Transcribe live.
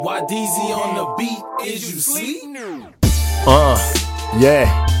Why DZ on the beat? Is you sleep?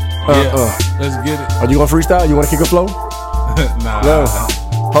 Yeah. Let's get it. Are you gonna freestyle? You wanna kick a flow? Nah. No.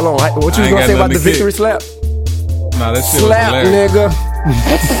 Hold on. What you I ain't gonna got say about nothing the to kick. victory slap? Nah, that shit Slap, was hilarious.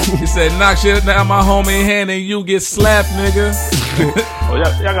 nigga. He said, knock shit down my homie hand and you get slapped, nigga. Oh,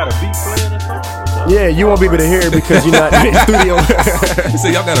 y'all got a beat playing or something? Yeah, you won't be able to hear it because you're not in the studio. He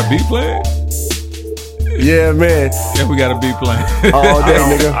said, y'all got a beat playing? Yeah, man. Yeah, we got a beat playing. All day,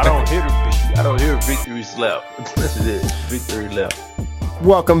 nigga. I don't hear the beat. I don't hear victory slap. This is it. Victory lap.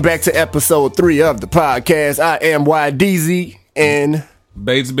 Welcome back to episode 3 of the podcast. I am YDZ and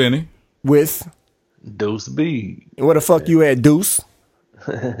Bates Benny. with Deuce B. where the fuck you at, Deuce?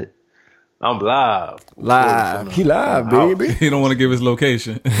 I'm live. Live. He live, baby. He don't want to give his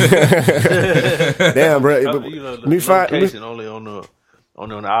location. Damn, bro. You know, the location only on the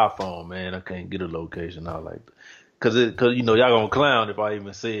iPhone, man. I can't get a location out like that. Cause you know y'all gonna clown if I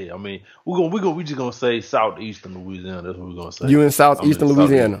even say it. I mean, we just gonna say southeastern Louisiana. That's what we're gonna say. You in southeastern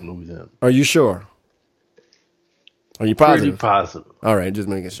Louisiana? Louisiana. Are you sure? Are you Pretty positive? positive. All right, just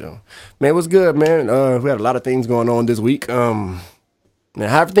making sure. Man, what's good, man? We had a lot of things going on this week. Man,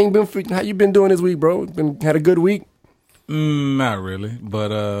 how everything been? How you been doing this week, bro? Had a good week? Not really,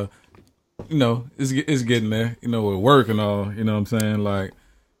 but you know, it's getting there. You know, with work and all. You know what I'm saying? Like,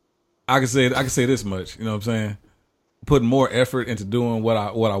 I can say this much. You know what I'm saying? Putting more effort into doing what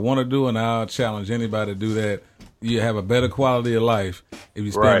I want to do, and I'll challenge anybody to do that. You have a better quality of life if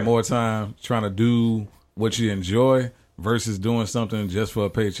you spend more time trying to do what you enjoy versus doing something just for a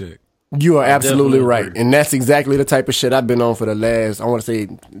paycheck. You are absolutely Definitely right, agree. and that's exactly the type of shit I've been on for the last, I want to say,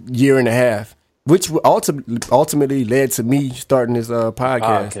 year and a half, which ultimately led to me starting this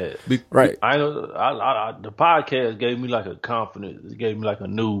podcast. Right. The podcast gave me like a confidence. It gave me like a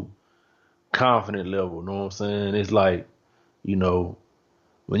new confident level. You know what I'm saying? It's like, you know,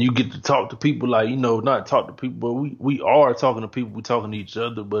 when you get to talk to people, like, you know, not talk to people, but we are talking to people. We talking to each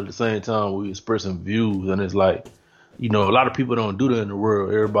other, but at the same time, we expressing views, and it's like, you know, a lot of people don't do that in the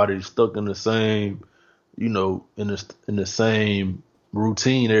world. Everybody's stuck in the same, you know, in the same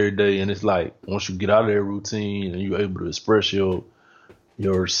routine every day, and it's like once you get out of that routine and you're able to express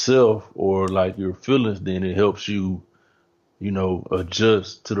yourself or like your feelings, then it helps you, you know,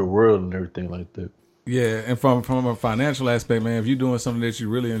 adjust to the world and everything like that. Yeah, and from a financial aspect, man, if you're doing something that you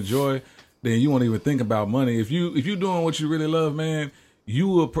really enjoy, then you won't even think about money. If you doing what you really love, man, you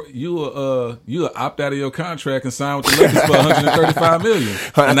will opt out of your contract and sign with the Lakers for $135 million.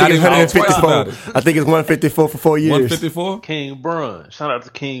 And not even think twice about it. I think it's 154 for 4 years. 154. King Brun, shout out to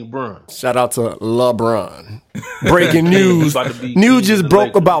King Brun. Shout out to LeBron. Breaking news. About to be News king just of the broke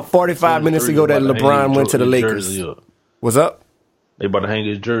Lakers. about 45 minutes ago that About to LeBron hang went to the his Lakers. jersey up. What's up? They about to hang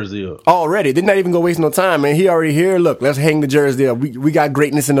his jersey up. Already. Did not even go waste no time, man. He already here. Look, let's hang the jersey up. We got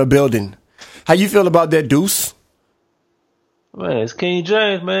greatness in the building. How you feel about that, Deuce? Man, it's King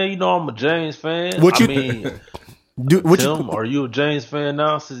James, man. You know I'm a James fan. What you- I mean, Tim, are you a James fan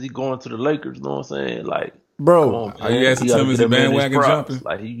now since he going to the Lakers? You know what I'm saying? Like, Bro, come on, Are you man. asking gotta Tim, get is he that man his bandwagon props. jumping?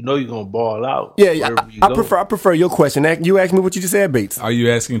 Like, you know you're gonna ball out. yeah, wherever you I go. prefer your question. You asked me what you just said, Bates. Are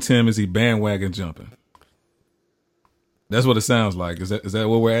you asking Tim, is he bandwagon jumping? That's what it sounds like. Is that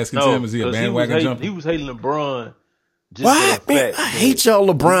what we're asking Tim? Is he a 'cause bandwagon He jumping? was hating LeBron. Just What? for the Man, fact I that hate y'all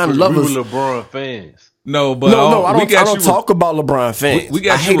LeBron we lovers. were LeBron fans. No, but No, I we got don't you. talk about LeBron fans. We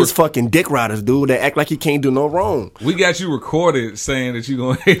got I you hate re- his fucking dick riders, dude. They act like he can't do no wrong. We got you recorded saying that you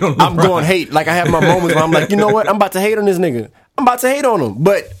gonna hate on. I'm LeBron. going hate. Like I have my moments where I'm like, you know what? I'm about to hate on this nigga. I'm about to hate on him.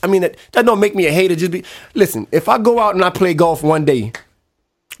 But I mean, that don't make me a hater. Listen. If I go out and I play golf one day,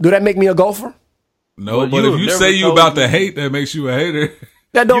 do that make me a golfer? No, Well, but you if you never say you told about me. to hate, that makes you a hater.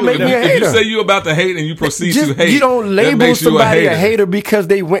 That don't make me a If hater. you say you about to hate and you proceed to hate, You don't that label makes you somebody a hater because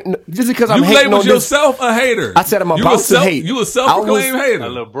they went. Just because I'm You hating labeled on this. yourself a hater. I said I'm You about a to hate. You a self-proclaimed A hater.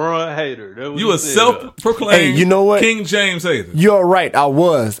 LeBron hater. That what You he a said. self-proclaimed Hey, you know what? King James hater. You're right. I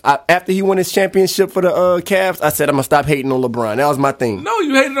was. After he won his championship for the Cavs, I said I'm gonna stop hating on LeBron. That was my thing. No,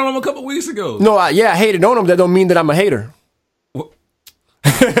 you hated on him a couple weeks ago. No, I hated on him. That don't mean that I'm a hater.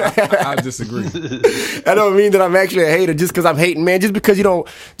 I disagree. That don't mean that I'm actually a hater just because I'm hating, man. Just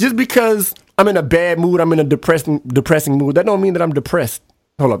because I'm in a bad mood, I'm in a depressing mood. That don't mean that I'm depressed.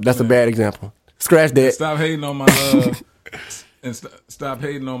 Hold up, that's a bad example. Scratch that. Stop hating on my and stop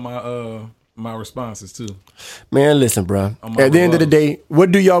hating on my my responses too. Man, listen, bro. On my At the end of the day,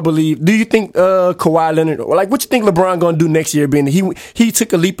 what do y'all believe? Do you think Kawhi Leonard, or like, what you think LeBron gonna do next year? Being he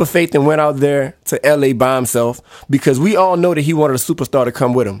took a leap of faith and went out there to LA by himself, because we all know that he wanted a superstar to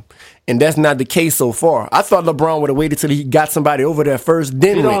come with him, and that's not the case so far. I thought LeBron would have waited till he got somebody over there first.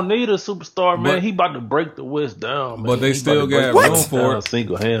 Then He went. don't need a superstar, man. But- he about to break the West down, man. But they He still about to break got the room West for down it.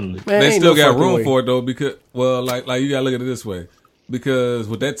 single-handedly. Man, They ain't still no got fucking room way. for it though, because like you gotta look at it this way. Because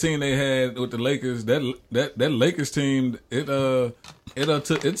with that team they had with the Lakers, that Lakers team, it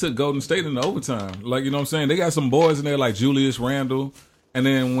took Golden State in the overtime. Like, you know what I'm saying? They got some boys in there like Julius Randle, and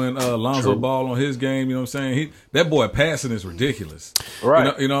then when Lonzo Ball on his game, you know what I'm saying? That boy passing is ridiculous.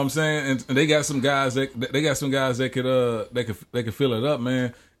 Right. You know what I'm saying? And they got some guys that could fill it up,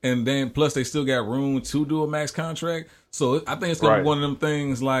 man. And then plus they still got room to do a max contract. So I think it's gonna be Right. one of them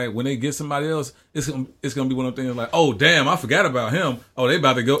things like when they get somebody else, it's gonna be one of them things like, oh damn, I forgot about him. Oh, they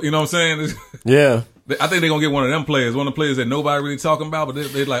about to go. You know what I'm saying? Yeah. I think they're gonna get one of them players, one of the players that nobody really talking about, but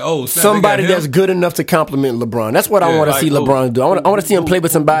they're like, oh, snap, Somebody they got him. that's good enough to compliment LeBron. That's what I Yeah, want to like see who? LeBron do. I want to see him play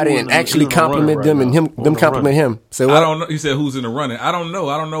with somebody Who and in the- actually who in the running compliment right them and now? him Who in them the compliment running? him. So I don't know. He said who's in the running. I don't know.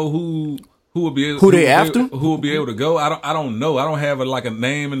 I don't know who will be able, Who they will be after? able- who will be able to go. I don't know. I don't have a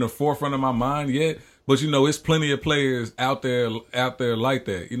name in the forefront of my mind yet. But you know, it's plenty of players out there like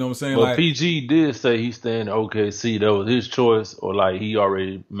that. You know what I'm saying? But Like, PG did say he's staying in OKC. That was his choice, or like he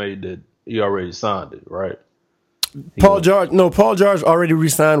already made that. He already signed it, right? Paul George already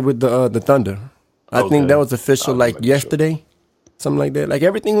re-signed with the Thunder. I think Okay. that was official I'll like make sure. yesterday, something like that. Like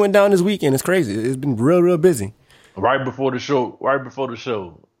everything went down this weekend. It's crazy. It's been real busy. Right before the show. Right before the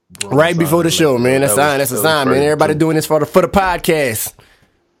show, man. That's a sign, man. Everybody doing this for the podcast.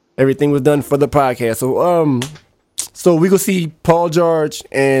 Everything was done for the podcast. So we gonna see Paul George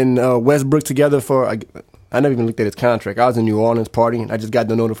and Westbrook together for. I never even looked at his contract. I was in New Orleans partying. I just got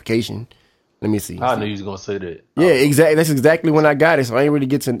the notification. Let me see. I knew you was gonna say that. Yeah, exactly. That's exactly when I got it. So I ain't really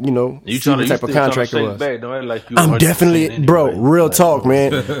get to You see what type of contract it was. Back, don't act like you I'm 100% definitely, anyway. bro, real Like, talk,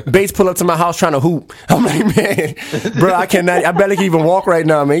 man. Bates pull up to my house trying to hoop. I'm like, man, bro, I barely can even walk right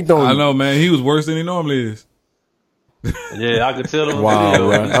now, man. He throwing- I know, man. He was worse than he normally is. Yeah, I could tell him. Wow, video.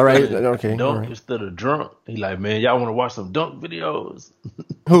 bro. All right, okay. Dunk All right. instead of drunk. He like, man, y'all want to watch some dunk videos?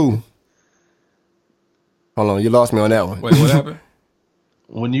 Who? Hold on, you lost me on that one. Wait, what happened?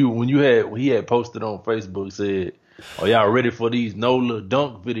 He had posted on Facebook, said, "Oh, y'all ready for these NOLA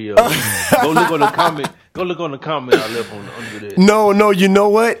dunk videos?" Go look on the comment. Go look on the comment I left on under that. No, you know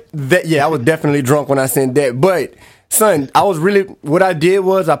what? I was definitely drunk when I sent that. But son, what I did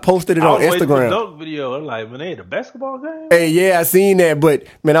was I posted it I on was waiting for the Instagram. dunk video. I'm like, man, they had a basketball game. Hey, yeah, I seen that, but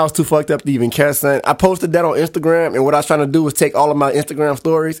man, I was too fucked up to even care, son. I posted that on Instagram, and what I was trying to do was take all of my Instagram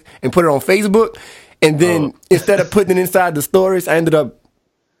stories and put it on Facebook, and then instead of putting it inside the stories, I ended up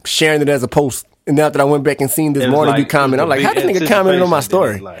sharing it as a post. And now that I went back and seen this It was morning, like- you comment, it I'm was like, a how this big nigga commented on my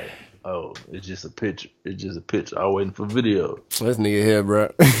anticipation. story? Then it's like, oh, it's just a picture. It's just a picture. I was waiting for video. This nigga here, bro.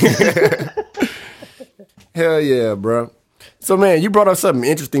 Hell yeah, bro. So, man, you brought up something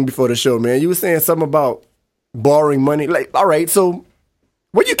interesting before the show, man. You were saying something about borrowing money. Like, all right, so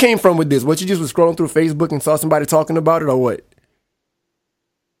where you came from with this? What, you just was scrolling through Facebook and saw somebody talking about it, or what?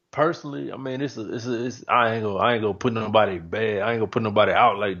 Personally, I mean, I ain't gonna put nobody bad. I ain't gonna put nobody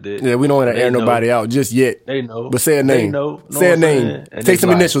out like that. Yeah, we don't want to They air know. nobody out just yet. They know. But say a They name. know Say a what I'm name. saying? And Take it's some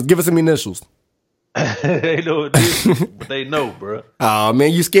like- initials. Give us some initials. They know what this is, but they know, bro. Oh,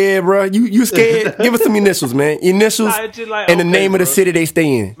 man, you scared, bro? You scared? Give us some initials, man. Initials Nah, it's just like, and the okay, name of the bro. city they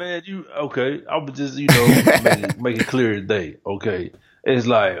stay in. Man, you okay? I would just make it clear as day. Okay, it's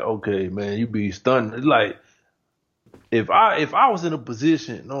like okay, man, you be stunned. It's like if I was in a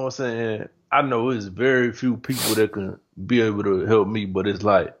position, you know what I'm saying? I know it's very few people that can be able to help me, but it's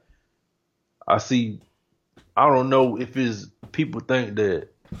like I don't know if it's people think that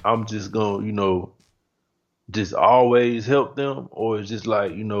I'm just gonna, just always help them, or it's just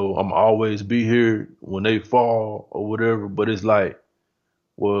like, I'm always be here when they fall or whatever. But it's like,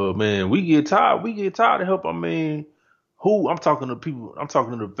 well, man, we get tired of help. I mean, I'm talking to people, I'm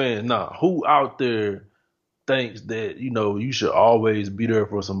talking to the fans now. Who out there thinks that, you should always be there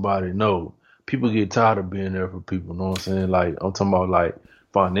for somebody? No. People get tired of being there for people, you know what I'm saying? Like, I'm talking about like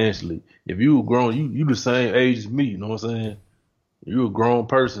financially. If you were grown, you the same age as me, you know what I'm saying? You're a grown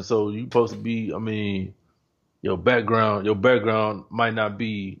person, so you supposed to be, I mean, your background might not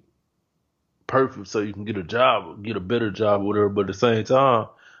be perfect so you can get a job, get a better job, whatever, but at the same time,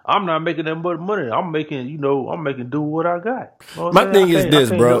 I'm not making that much money. I'm making do what I got. You know what My I'm thing saying? is I this,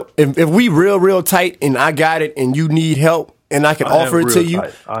 can't bro. help. If we real tight and I got it and you need help and I can I am offer it to real you,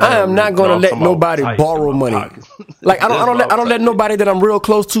 tight. I am not real- going to I'm let talking about nobody tight borrow in my money. pockets. Like I don't let nobody that I'm real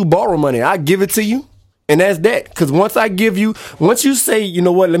close to borrow money. I give it to you, and that's that. Because once you say, you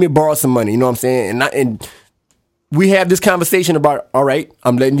know what, let me borrow some money. You know what I'm saying? And we have this conversation about, all right,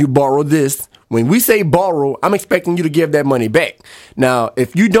 I'm letting you borrow this. When we say borrow, I'm expecting you to give that money back. Now,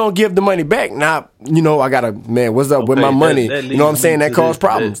 if you don't give the money back, now, you know, I gotta, man, what's up with my money? You know what I'm saying? That causes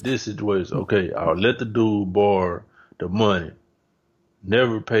problems. This situation, okay, I'll let the dude borrow the money.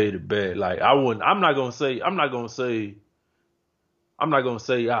 Never paid it back. Like I'm not gonna say I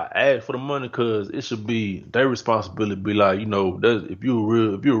asked for the money, because it should be their responsibility to be like, you know, if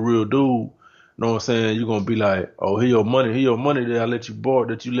you're a real dude. You know what I'm saying? You're gonna be like, oh, here your money that I let you borrow,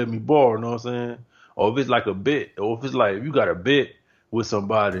 that you let me borrow, you know what I'm saying? Or if it's like a bet, or if it's like if you got a bet with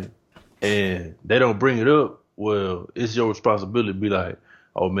somebody and they don't bring it up, well, it's your responsibility to be like,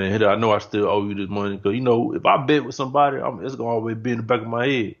 oh man, I know I still owe you this money, because you know, if I bet with somebody, it's gonna always be in the back of my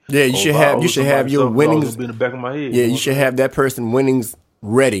head. Yeah, you should have your winnings be in the back of my head. Yeah, you should have that person winnings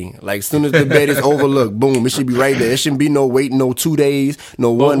ready. Like as soon as the bet is over, look, boom, it should be right there. It shouldn't be no waiting, no 2 days,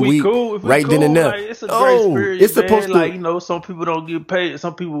 no 1 week. Cool. Right then and there. Like, it's a grace period, it's supposed to. Like, you know, some people don't get paid.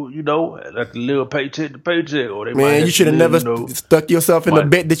 Some people, you know, like to live paycheck to paycheck, or they man, you should have never stuck yourself in a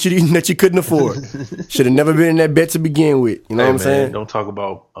bet that you couldn't afford. Should have never been in that bet to begin with. You know what I'm saying? Don't talk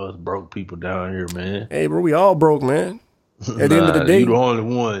about us broke people down here, man. Hey, bro, we all broke, man. At the end of the day, you the only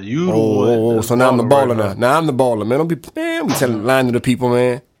one. You the one. So now I'm the baller now. Now I'm the baller, man. Don't be lying to the people,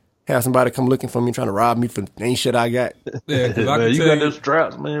 man. Have somebody come looking for me, trying to rob me for ain't shit I got. Yeah, man, you got them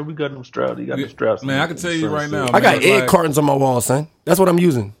straps, man. We got them straps. You got them straps. Man, I can tell you right now. I got egg cartons on my wall, son. That's what I'm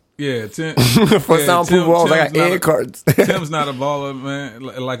using. Yeah, for soundproof walls, I got egg cartons. Tim's not a baller, man,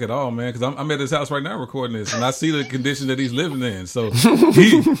 like at all, man. Because I'm at his house right now recording this, and I see the condition that he's living in. So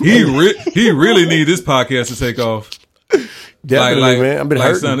he really need this podcast to take off. Definitely, man. I've been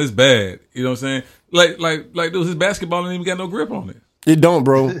hurting. Son, it's bad. You know what I'm saying? Like dude, his basketball ain't even got no grip on it. It don't,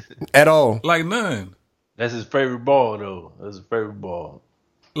 bro, at all. Like none. That's his favorite ball, though. That's his favorite ball.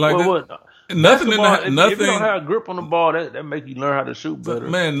 Like what? Nothing in the If you don't have a grip on the ball, that make you learn how to shoot better.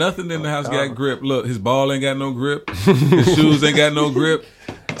 Man, nothing in the house got grip. Look, his ball ain't got no grip. His shoes ain't got no grip.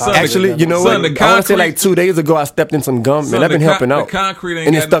 Son, actually, you know what? I want to say like 2 days ago, I stepped in some gum, man. I've been helping out. The concrete ain't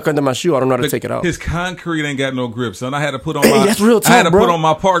and it's stuck under my shoe. I don't know how to take it out. His concrete ain't got no grip, son. I had to put on that's real talk, I had to bro. put on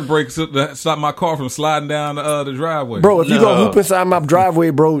my park brakes to stop my car from sliding down the driveway. Bro, if you go hoop inside my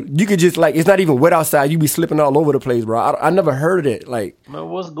driveway, bro, you could just like, it's not even wet outside. You be slipping all over the place, bro. I never heard of it. Like, man,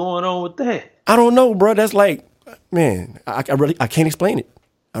 what's going on with that? I don't know, bro. That's like, man, I can't explain it.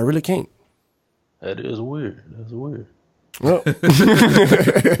 I really can't. That is weird. That's weird. Well, That's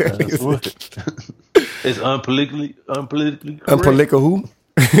weird. It's unpolitically correct. Unpolitical who?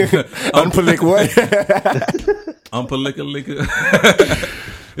 Unpolitical what? Unpolitical.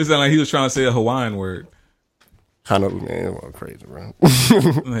 It sounded like he was trying to say a Hawaiian word. I know, man. Well, crazy, bro.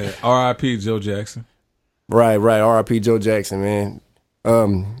 Yeah. R.I.P. Joe Jackson. Right. R.I.P. Joe Jackson, man.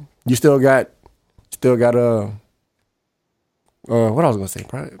 You still got what I was gonna say.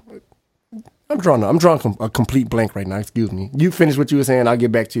 Probably, I'm drawing a complete blank right now. Excuse me. You finish what you were saying. I'll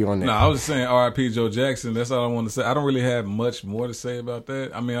get back to you on that. No, I was just saying R.I.P. Joe Jackson. That's all I want to say. I don't really have much more to say about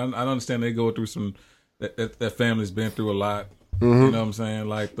that. I mean, I understand they go through some. That family's been through a lot. Mm-hmm. You know what I'm saying?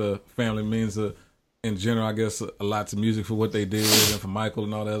 Like the family means in general, I guess, a lot to music for what they did and for Michael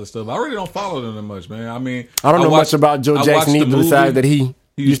and all that other stuff. I really don't follow them that much, man. I mean, I don't know much about Joe Jackson either. Besides that he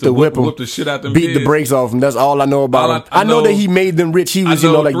used to whip the shit out them beat kids. The brakes off him. That's all I know about him. I know that he made them rich. He was,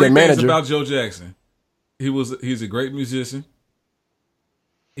 like their manager. Things about Joe Jackson. He's a great musician.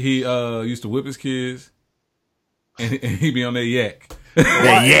 He used to whip his kids, and he be on that yak.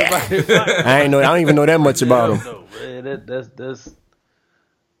 I don't even know that much about him. No, man, that's.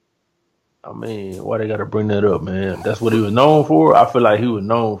 I mean, why they got to bring that up, man? That's what he was known for. I feel like he was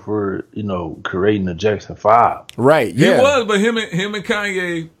known for, creating the Jackson 5. Right, yeah. He was, but him and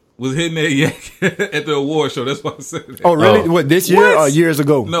Kanye was hitting that yak at the award show. That's why I said that. Oh, really? What, this year or years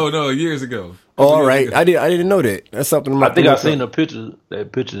ago? No, years ago. Oh, all right. I didn't know that. That's something. I think I seen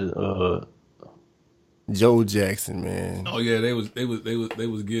that picture. Joe Jackson, man. Oh yeah, they was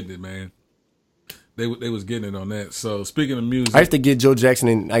getting it, man. They was getting it on that. So speaking of music, I used to get Joe Jackson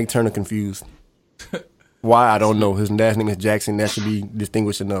and Ike Turner confused. Why, I don't know. His last name is Jackson. That should be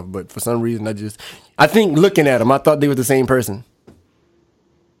distinguished enough. But for some reason, I think looking at him, I thought they were the same person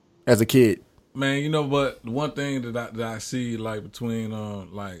as a kid. Man, but one thing that I see, like, between,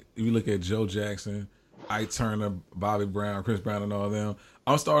 like, if you look at Joe Jackson, Ike Turner, Bobby Brown, Chris Brown, and all of them,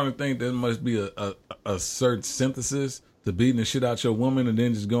 I'm starting to think there must be a certain synthesis to beating the shit out your woman and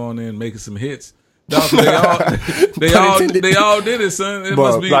then just going in and making some hits. No, they all did it, son. It But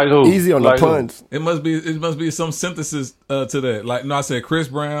must be like who? easy on Like the who? puns. It must be some synthesis to that. Like no, I said Chris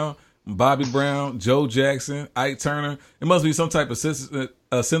Brown, Bobby Brown, Joe Jackson, Ike Turner. It must be some type of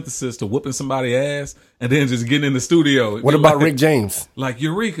synthesis to whooping somebody's ass and then just getting in the studio. What about Rick James? Like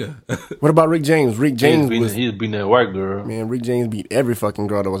Eureka. What about Rick James? Rick James was He was beating that white girl. man. Rick James beat every fucking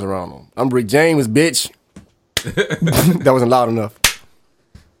girl that was around him. I'm Rick James, bitch. That wasn't loud enough.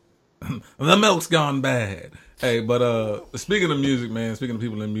 The milk's gone bad. Hey, but speaking of music, man, speaking of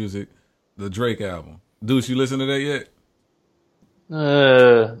people in music, the Drake album. Deuce, you listen to that yet?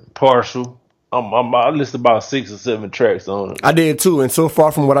 Partial. I listened about 6 or 7 tracks on it. I did too, and so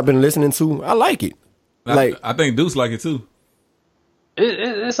far from what I've been listening to, I like it. Like I think Deuce like it too.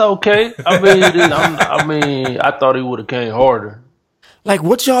 It's okay. I mean, I thought he would have came harder. Like,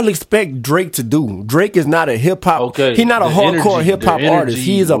 what y'all expect Drake to do? Drake is not a hip hop. Okay, He's not a the hardcore energy- hip hop the artist. energy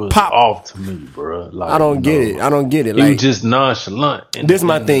He is a was pop. off to me, bro. Like, I don't get it. I don't get it. He Like, was just nonchalant. And- This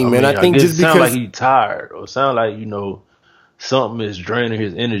my thing, man. I think guess just it sound because- like he tired or sound like something is draining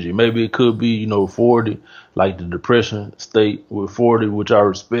his energy. Maybe it could be 40, like the depression state with 40, which I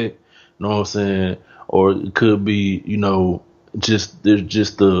respect. You know what I'm saying? Or it could be there's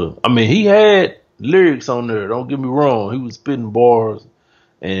just the. I mean, he had lyrics on there. Don't get me wrong. He was spitting bars.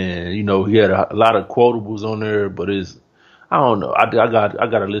 And he had a lot of quotables on there, but I don't know. I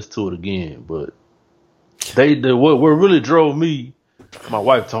gotta listen to it again. But what really drove me, my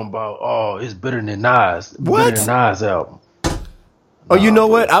wife talking about, oh, it's better than Nas. What? Better than Nas album. oh, you know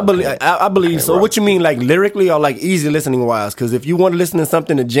what? I believe so. What you mean, like lyrically or like easy listening wise? Because if you want to listen to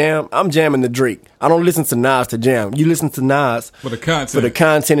something to jam, I'm jamming to Drake. I don't listen to Nas to jam. You listen to Nas For the content. for the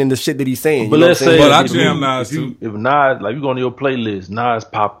content and the shit that he's saying. But you know let's what I'm say, saying? But I if jam you- Nas if you- too. If Nas, like you go on your playlist, Nas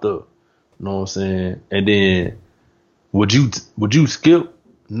popped up. You know what I'm saying? And then would you skip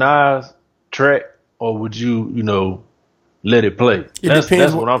Nas track or would you let it play? That's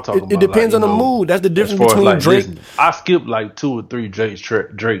what I'm talking about. It depends like, on the mood. That's the as difference far as, between like, Drake. listening. I skipped like 2 or 3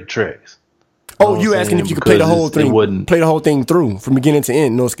 Drake tracks. Oh, know you what I'm asking saying? if you could play the Because whole it thing? wasn't- Play the whole thing through from beginning to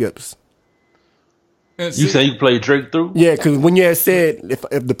end, no skips. And You see, say you play Drake through? Yeah, because when you had said if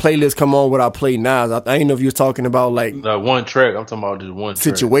the playlist come on without play Nas, I didn't know if you was talking about like One track. I'm talking about just one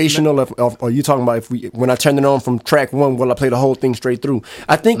track. situational, or you talking about when I turned it on from track 1, will I play the whole thing straight through?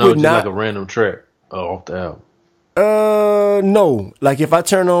 I think No, with just Nas, like a random track off the album. no. Like if I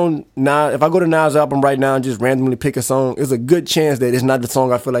turn on Nas, if I go to Nas' album right now and just randomly pick a song, there's a good chance that it's not the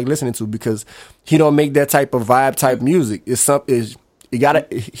song I feel like listening to because he don't make that type of vibe type music.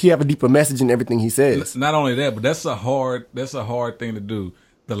 He have a deeper message in everything he says. not only that, but that's a hard thing to do.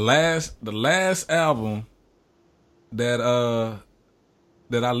 The last album that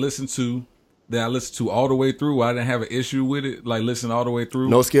I listened to all the way through, I didn't have an issue with it, like listening all the way through.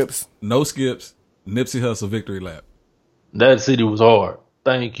 No skips. No skips. Nipsey Hussle Victory Lap. That city was hard.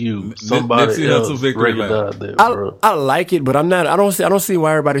 Thank you. Somebody Nipsey else Hussle victory recognized that, I bro. like it, but I'm not. I don't see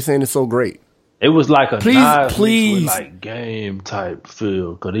why everybody's saying it's so great. It was like a Please- Nas mix please. with like game type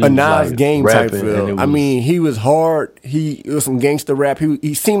feel. Cause he A was Nas like game type rapping, and feel. it I was- mean, he was hard. It was some gangster rap.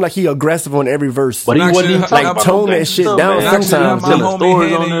 He seemed like he aggressive on every verse. but he Actually, wasn't even like, talking about tone no that shit gangsta down stuff, man. sometimes. He was telling My homie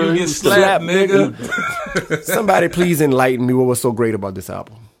stories hand on and there. you He get was slapped, telling- nigga. Somebody please enlighten me what was so great about this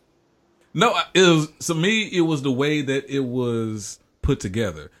album. No, to me it was the way that it was put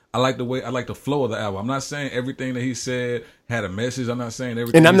together. I like the flow of the album. I'm not saying everything that he said had a message. I'm not saying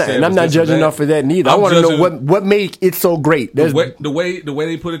everything. And I'm not judging off of that neither. I want to know what made it so great. the way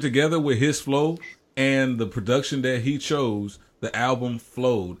they put it together with his flow and the production that he chose. The album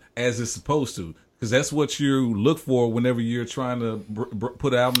flowed as it's supposed to. Because that's what you look for whenever you're trying to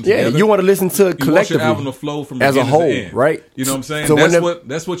put an album Yeah, together. you want to listen to it You want your collectively album to flow from as a beginning to whole, end. right? You know what I'm saying? So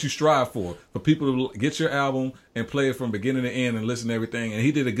That's what you strive for people to get your album and play it from beginning to end and listen to everything. And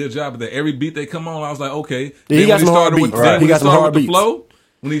he did a good job of that. Every beat they come on, I was like, okay. Yeah, he Then got when some hard started beats. with- Right. when He got some started hard with the beats. flow.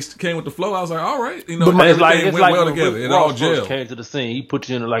 When he came with the flow, I was like, all right, But everything It's like went well when together. Rick It all Ross first gelled. came to the scene. He put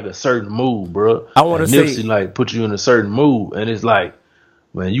you in like a certain mood, bro. I wanna And say- Nipsey like put you in a certain mood, and it's like,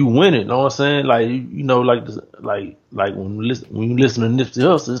 man, you win it. Know what I'm saying? Like like when you listen to Nipsey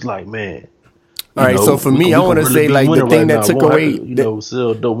Hussle, it's like, man. All right, so for me, I want to say like the thing that took away.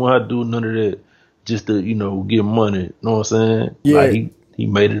 Sell dope. We don't have to do none of that just to get money. Know what I'm saying? Yeah. Like he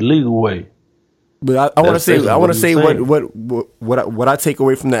made it a legal way. But I want to That's say, basically what he was what I take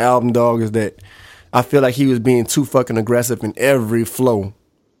away from the album, dog, is that I feel like he was being too fucking aggressive in every flow.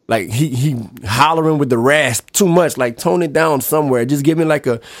 Like he hollering with the rasp too much. Like tone it down somewhere. Just give me like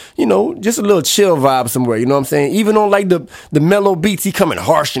a, just a little chill vibe somewhere. You know what I'm saying? Even on like the mellow beats, he coming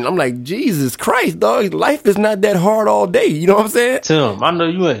harsh, and I'm like, Jesus Christ, dog. Life is not that hard all day. You know what I'm saying? Tim, I know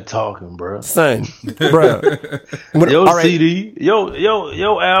you ain't talking, bro. Son, bro. Your CD,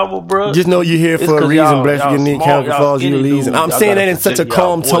 your album, bro. Just know you're here for a reason. Bless your unique count falls you leads. And I'm saying that in such a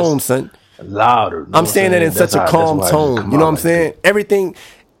calm tone, son. Louder. I'm saying that in such a calm tone. You know what I'm saying? Everything.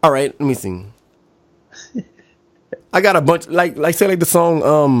 All right, let me sing. I got a bunch like the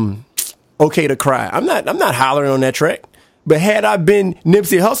song "Okay to Cry." I'm not hollering on that track. But had I been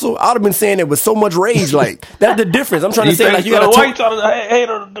Nipsey Hussle, I'd have been saying it with so much rage. Like that's the difference. I'm trying to say like you gotta. Why you trying to hate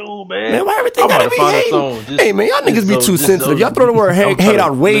on the dude, man? Man, why everything gotta be hating? Hey man, y'all niggas be too sensitive. Y'all throw the word hate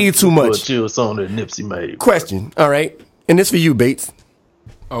out way too much. Chill song that Nipsey made. Question. All right, and this for you, Bates.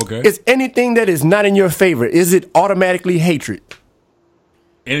 Okay. Is anything that is not in your favor, is it automatically hatred?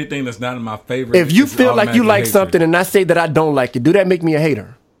 Anything that's not in my favor. If you feel like you like hatred. something and I say that I don't like it, do that make me a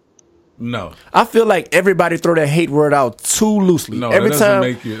hater? No. I feel like everybody throw that hate word out too loosely. No, every that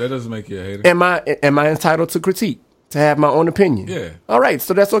doesn't make you a hater. Am I entitled to critique, to have my own opinion? Yeah. All right,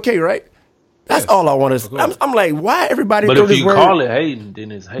 so that's okay, right? That's all I want to. I'm like, why everybody? But throw if this you word? call it hating,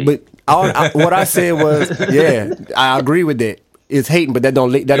 then it's hate. But what I said was, yeah, I agree with that. It's hating, but that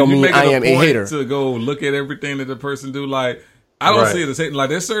don't mean I am a hater. To go look at everything that the person do, like I don't see it as hating. Like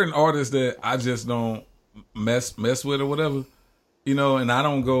there's certain artists that I just don't mess with or whatever, and I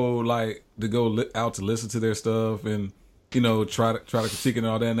don't go like to go out to listen to their stuff and try to critique it and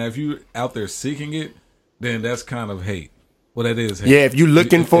all that. Now if you out there seeking it, then that's kind of hate. Well, that is hate. Yeah, if you're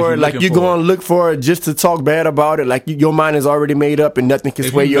looking for it, like you're going to look for it just to talk bad about it, like your mind is already made up and nothing can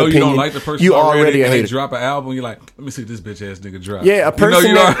sway your opinion. You don't like the person you already a hater. They drop an album, you're like, let me see this bitch ass nigga drop. Yeah, a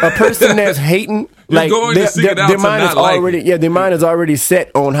person that's hating, like their mind is already their mind is already set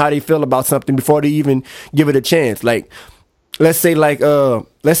on how they feel about something before they even give it a chance. Like let's say I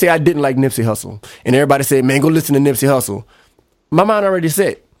didn't like Nipsey Hussle and everybody said, man, go listen to Nipsey Hussle. My mind already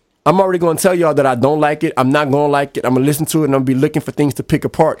set. I'm already going to tell y'all that I don't like it. I'm not going to like it. I'm going to listen to it and I'm going to be looking for things to pick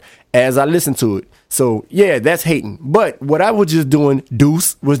apart as I listen to it. So, yeah, that's hating. But what I was just doing,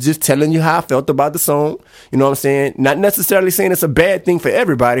 Deuce, was just telling you how I felt about the song. You know what I'm saying? Not necessarily saying it's a bad thing for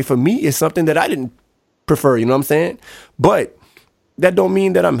everybody. For me, it's something that I didn't prefer. You know what I'm saying? But that don't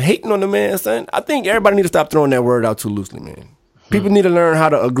mean that I'm hating on the man, son. I think everybody need to stop throwing that word out too loosely, man. People need to learn how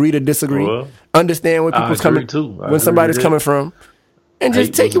to agree to disagree. understand where people's coming, when somebody's coming from. And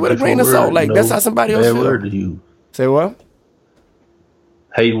just take it with a grain of salt. Like, that's how somebody else feels. Bad word to you. Say what?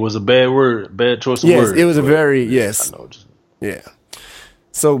 Hate was a bad word, bad choice of yes, words. Yes, it was a very, yes. I know, yeah.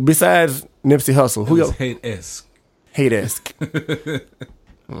 So, besides Nipsey Hussle, who else? Hate-esque. Hate-esque.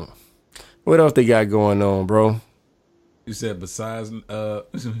 What else they got going on, bro? You said besides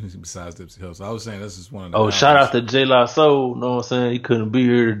Nipsey Hussle. I was saying this is one of the albums. Shout out to J La Soul. Know what I'm saying? He couldn't be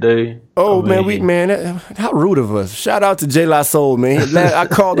here today. Oh, how rude of us. Shout out to J La Soul, man. I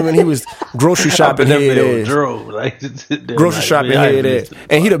called him and he was grocery shopping head ass. Grocery shopping head ass.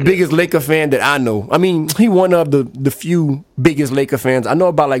 And he the biggest Laker fan that I know. I mean, he one of the few biggest Laker fans. I know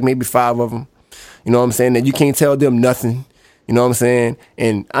about like maybe 5 of them. You know what I'm saying? That you can't tell them nothing. You know what I'm saying?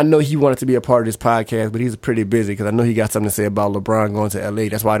 And I know he wanted to be a part of this podcast, but he's pretty busy because I know he got something to say about LeBron going to LA.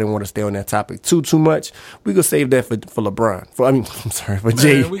 That's why I didn't want to stay on that topic too much. We could save that for LeBron. For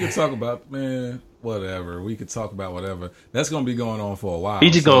Jay. We could talk about, whatever. We could talk about whatever. That's going to be going on for a while. He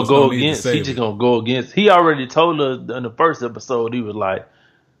just going to go against. He already told us in the first episode, he was like,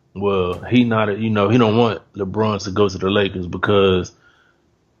 well, he don't want LeBron to go to the Lakers because,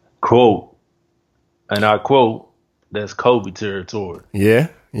 quote, and I quote, that's Kobe territory. Yeah.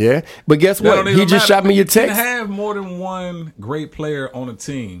 But guess what? He just shot me your text. You can have more than one great player on a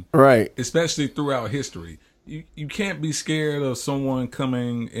team. Right. Especially throughout history. You can't be scared of someone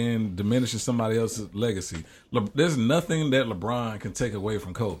coming and diminishing somebody else's legacy. There's nothing that LeBron can take away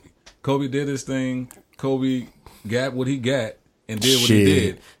from Kobe. Kobe did his thing. Kobe got what he got and did what he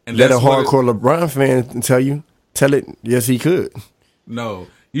did. And let a hardcore LeBron fan tell it, yes, he could. No.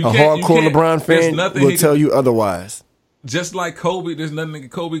 A hardcore LeBron fan will tell you otherwise. Just like Kobe, there's nothing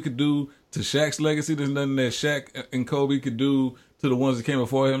that Kobe could do to Shaq's legacy. There's nothing that Shaq and Kobe could do to the ones that came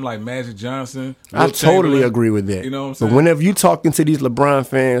before him, like Magic Johnson. I totally agree with that. You know what I'm saying? But whenever you talking to these LeBron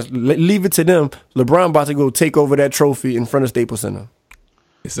fans, leave it to them. LeBron about to go take over that trophy in front of Staples Center.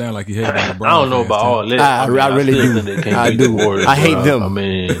 It sounds like you hate LeBron. I don't know about all that. I really do. I do. I hate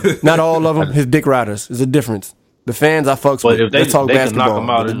them. Not all of them. His dick riders. There's a difference. The fans I fucks with. If they talk they basketball. Can knock them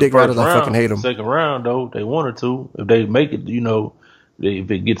out the in dick the riders, round, I fucking hate them. Second round though, they wanted to. If they make it,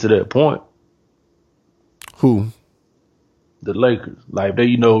 if it gets to that point. Who? the Lakers. Like they,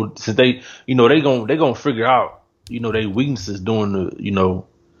 you know, since they, you know, they gonna figure out, you know, they weaknesses during the, you know,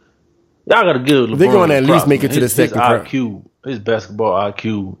 y'all gotta give LeBron. They're gonna at least props, make it man. to the second round. IQ, his basketball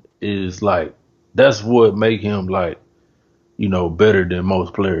IQ is like that's what make him like, you know, better than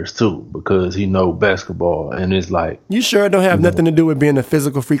most players too, because he know basketball and it's like. You sure it don't have nothing to do with being a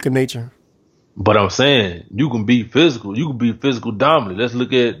physical freak of nature? But I'm saying you can be physical. You can be physical dominant. Let's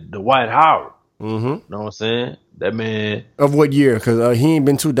look at Dwight Howard. Mm-hmm. You know what I'm saying? That man. Of what year? Because he ain't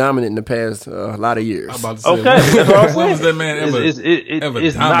been too dominant in the past lot of years. I'm about to say, Okay, that's what I'm when was saying. that man ever?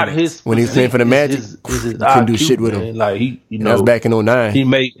 It's not dominant? his. When he was playing for the Magic, it's his couldn't do IQ, shit with man. him. Like he, you That was know, back in 09.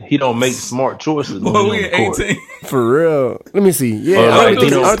 he don't make smart choices. when Boy, he we on the at court. 18. For real. Let me see. Yeah, Or, I like, don't he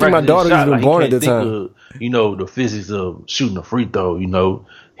think, don't I don't think my practice daughter his was shot. even Like, he born at can't the think time. of, you know, the physics of shooting a free throw. You know,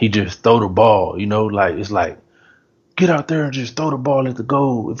 he just throw the ball. You know, like it's like get out there and just throw the ball at the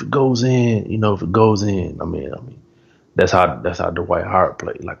goal. If it goes in, you know, if it goes in, I mean, that's how Dwight Howard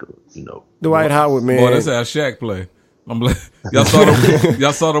played. Like, you know, Dwight Howard, man. Boy, that's how Shaq play. I'm like, y'all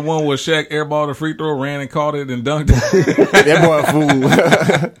saw the one where Shaq airballed a free throw, ran and caught it and dunked it. That boy a fool.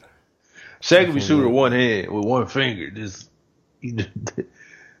 Shaq could be shooting with one hand with one finger.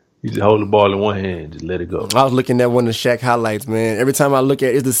 He just hold the ball in one hand, just let it go. I was looking at one of the Shaq highlights, man. Every time I look at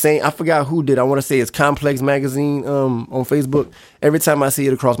it, it's the same. I forgot who did. I want to say it's Complex Magazine on Facebook. Every time I see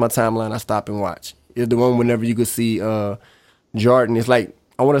it across my timeline, I stop and watch. It's the one whenever you could see Jordan. It's like,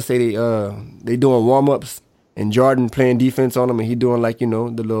 I want to say they doing warm-ups and Jordan playing defense on him and he doing like, you know,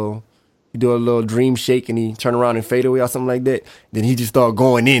 he do a little dream shake and he turn around and fade away or something like that. Then he just start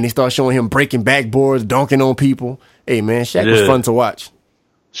going in. They start showing him breaking backboards, dunking on people. Hey, man, Shaq was fun to watch.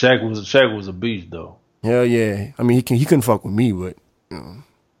 Shaq was a beast though. Hell yeah. I mean, he couldn't fuck with me, but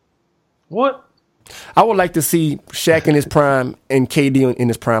What? I would like to see Shaq in his prime and KD in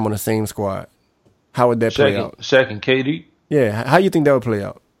his prime on the same squad. How would that play out? Shaq and KD? Yeah, how you think that would play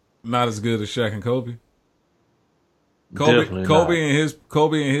out? Not as good as Shaq and Kobe. Definitely Kobe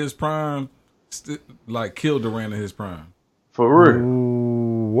in his prime, like killed Durant in his prime. For real.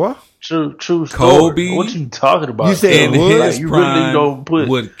 Ooh, what? True story. Kobe, What you talking about? You said in would? his you prime really don't put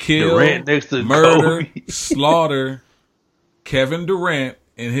would kill, Durant next to murder, Kobe. slaughter Kevin Durant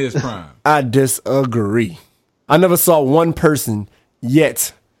in his prime. I disagree. I never saw one person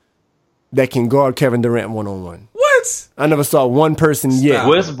yet that can guard Kevin Durant one-on-one. What? I never saw one person yet.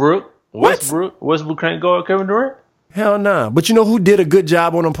 Westbrook can't guard Kevin Durant? Hell nah. But you know who did a good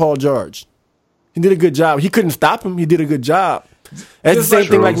job on him? Paul George. He did a good job. He couldn't stop him. He did a good job. That's the same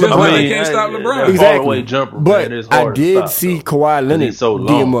thing like just LeBron. like they can't stop LeBron. Exactly. Jumper, But man, it's I hard to did stop, see though. Kawhi Leonard he's so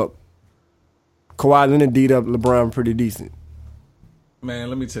D him long. up. Kawhi Leonard D'd up LeBron pretty decent. Man,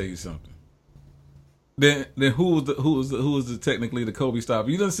 let me tell you something. Then who was the technically the Kobe stopper?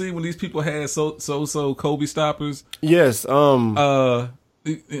 You didn't see when these people had so Kobe stoppers. Yes. We gonna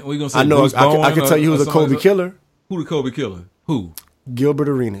say I know. Bruce I Bowen can tell you who's a Kobe killer. Who the Kobe killer? Who? Gilbert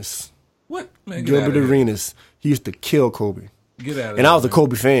Arenas. What? Man, Gilbert Arenas. He used to kill Kobe. Get out of And I was a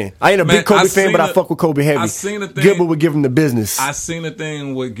Kobe fan. I ain't a big Kobe fan, but I fuck with Kobe heavy. I seen the thing. Gilbert would give him the business. I seen the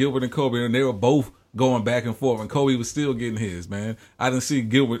thing with Gilbert and Kobe, and they were both going back and forth, and Kobe was still getting his, man. I didn't see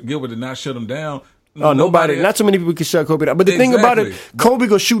Gilbert. Gilbert did not shut him down. Oh, nobody. Not too many people can shut Kobe down. But the thing about it, Kobe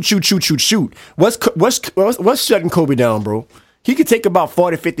go shoot. What's shutting Kobe down, bro? He could take about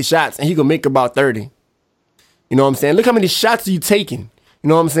 40, 50 shots, and he could make about 30. You know what I'm saying? Look how many shots you taking. You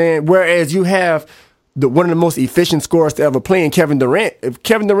know what I'm saying? Whereas you have one of the most efficient scorers to ever play in Kevin Durant. If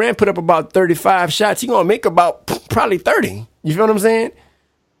Kevin Durant put up about 35 shots, he gonna make about probably 30. You feel what I'm saying?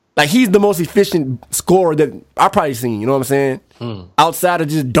 Like, he's the most efficient scorer that I probably seen. You know what I'm saying? Outside of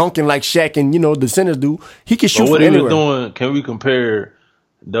just dunking like Shaq and, you know, the centers do, he can shoot But what from he anywhere. was doing, can we compare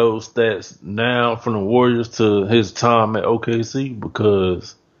those stats now from the Warriors to his time at OKC?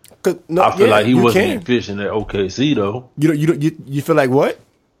 Because I feel like he wasn't efficient at OKC though. You feel like what?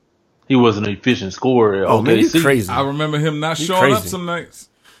 He wasn't an efficient scorer at OKC. Man, you crazy. I remember him not showing up some nights.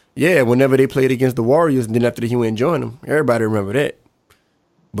 Yeah, whenever they played against the Warriors, and then after he went and joined them, everybody remember that.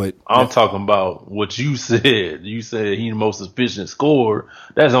 But I'm talking about what you said. You said he the most efficient scorer.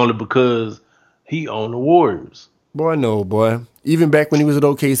 That's only because he owned the Warriors. Boy, no, boy. Even back when he was at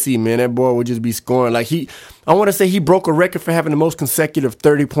OKC, man, that boy would just be scoring. Like, I want to say he broke a record for having the most consecutive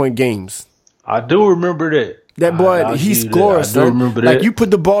 30-point games. I do remember that. That boy, he scores, son. I do remember that. Like, you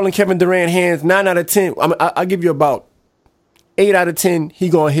put the ball in Kevin Durant's hands, 9 out of 10. I'll give you about 8 out of 10, he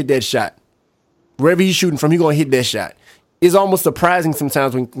going to hit that shot. Wherever he's shooting from, he going to hit that shot. It's almost surprising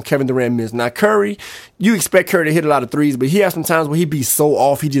sometimes when Kevin Durant misses. Now, Curry, you expect Curry to hit a lot of threes, but he has some times where he be so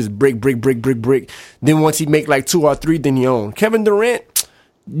off, he just break. Then once he make like 2 or 3, then he own. Kevin Durant,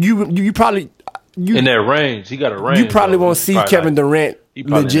 you probably, in that range. He got a range. You probably won't see Kevin Durant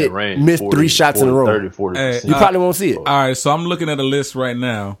legit miss 40, 3 shots 40, in a row. 30, 40%. You probably won't see it. All right, so I'm looking at a list right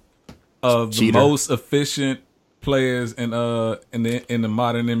now of the most efficient players in the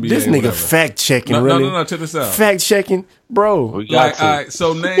modern NBA. This nigga fact checking, really? No. Check this out. Fact checking, bro. Like, all right,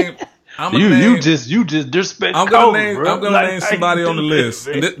 so name. You just disrespect. I'm gonna name somebody on the list,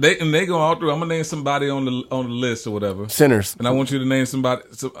 and they go all through. I'm gonna name somebody on the list or whatever. Centers, and I want you to name somebody.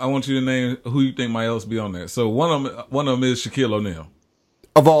 So I want you to name who you think might else be on there. So one of them is Shaquille O'Neal.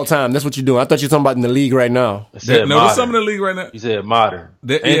 Of all time, that's what you're doing. I thought you were talking about in the league right now. There's some in the league right now. You said modern.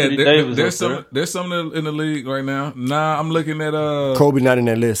 There's some in the league right now. Nah, I'm looking at Kobe not in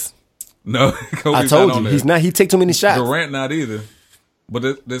that list. No, Kobe's I told not on you there. he's not. He take too many shots. Durant not either.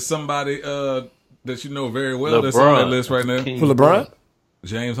 But there's somebody that you know very well that's on that list right now. For LeBron?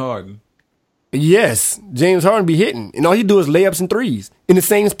 James Harden. Yes, James Harden be hitting, and all he do is layups and threes in the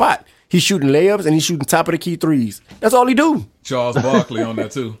same spot. He's shooting layups and he's shooting top of the key threes. That's all he do. Charles Barkley on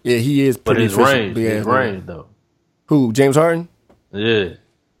that too. Yeah, he is pretty efficient. His range though. Who? James Harden? Yeah.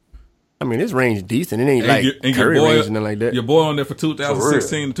 I mean, his range is decent. It ain't like Curry range or nothing like that. Your boy on there for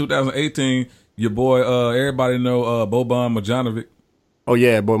 2016 to 2018. Your boy, everybody know Boban Marjanovic. Oh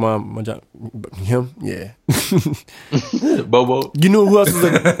yeah, boy, him, yeah. Bobo. You know who else is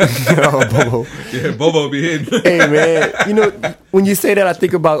Bobo? Yeah, Bobo be hitting. Hey man, you know when you say that, I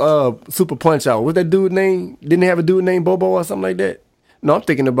think about Super Punch Out. What's that dude name? Didn't they have a dude named Bobo or something like that? No, I'm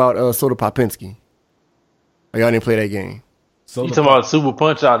thinking about Soda Popinski. Oh, y'all didn't play that game. You talking about Super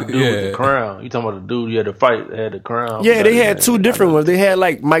Punch Out, the dude with the crown? You talking about the dude you had to fight that had the crown? Yeah, they had two different ones. They had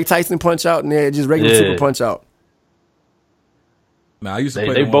like Mike Tyson Punch Out, and they had just regular Super Punch Out. Nah, I used to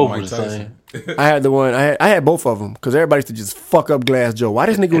play they both Mike were the same. I had the one. I had both of them because everybody used to just fuck up Glass Joe. Why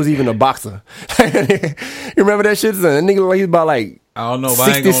this nigga was even a boxer? You remember that shit? Son? That nigga like he's about like I don't know,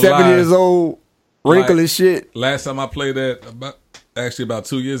 67 years old, wrinkled as shit. Last time I played that, about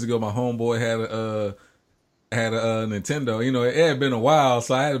 2 years ago, my homeboy had a Nintendo. You know, it had been a while,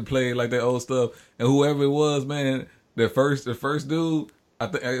 so I hadn't played like that old stuff. And whoever it was, man, the first dude, I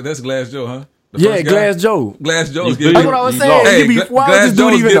think that's Glass Joe, huh? Yeah, Glass Joe. Glass Joe's getting. That's what I was saying. Why is this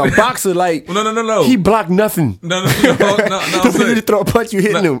dude even a boxer? Like, no. He blocked nothing. No. He just throw a punch, you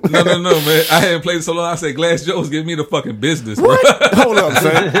hitting him. No, man. I hadn't played so long. I said Glass Joe's giving me the fucking business, bro. What? Hold up,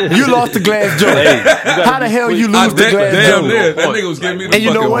 son. You lost to Glass Joe. How the hell you lose to Glass Joe? That nigga was giving me the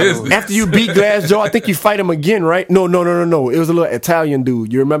fucking business. After you beat Glass Joe, I think you fight him again, right? No. It was a little Italian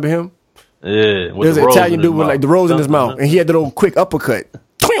dude. You remember him? Yeah. It was an Italian dude with like the rose in his mouth, and he had that old quick uppercut.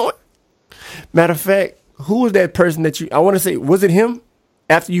 Matter of fact, who was that person that I want to say, was it him?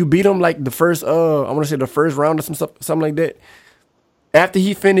 After you beat him, like the first, I want to say the first round or something like that. After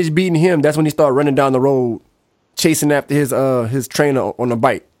he finished beating him, that's when he started running down the road, chasing after his trainer on the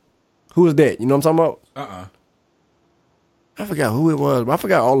bike. Who was that? You know what I'm talking about? I forgot who it was. But I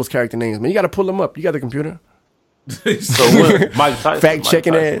forgot all those character names. Man, you got to pull them up. You got the computer. So what? Mike Tyson. Fact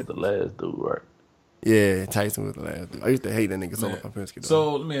checking that. The last dude, right? Yeah, Tyson was the last dude. I used to hate that nigga.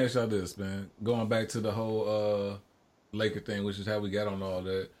 So let me ask y'all this, man. Going back to the whole Laker thing, which is how we got on all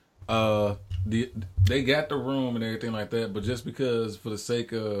that. They got the room and everything like that, but just because for the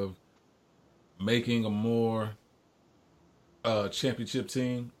sake of making a more championship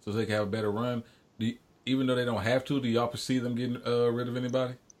team so they can have a better run, even though they don't have to, do y'all perceive them getting rid of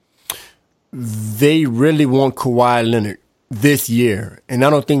anybody? They really want Kawhi Leonard this year, and I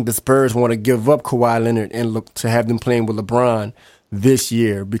don't think the Spurs want to give up Kawhi Leonard and look to have them playing with LeBron this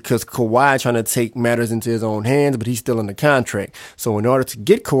year because Kawhi trying to take matters into his own hands, but he's still in the contract. So in order to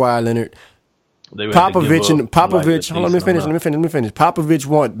get Kawhi Leonard, Popovich, hold on, let me finish. Popovich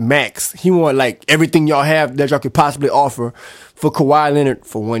want max. He want like everything y'all have that y'all could possibly offer for Kawhi Leonard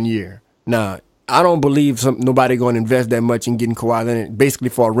for 1 year. Now, I don't believe nobody going to invest that much in getting Kawhi Leonard basically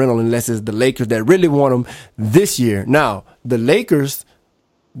for a rental unless it's the Lakers that really want him this year. Now, the Lakers,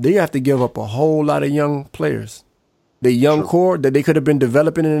 they have to give up a whole lot of young players. The young core that they could have been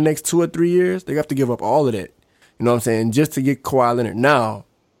developing in the next 2 or 3 years, they have to give up all of that. You know what I'm saying? Just to get Kawhi Leonard. Now,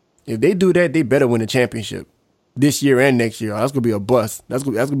 if they do that, they better win a championship this year and next year. That's going to be a bust. That's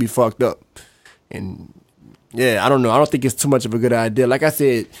going to be fucked up. And yeah, I don't know. I don't think it's too much of a good idea. Like I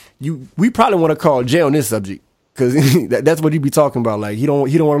said, we probably want to call Jay on this subject because that's what he be talking about. Like he don't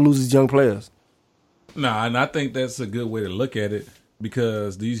want to lose his young players. Nah, and I think that's a good way to look at it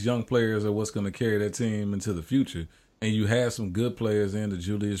because these young players are what's going to carry that team into the future. And you have some good players in the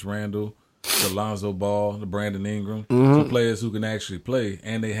Julius Randle, the Lonzo Ball, the Brandon Ingram, some players who can actually play,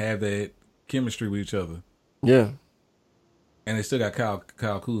 and they have that chemistry with each other. Yeah. And they still got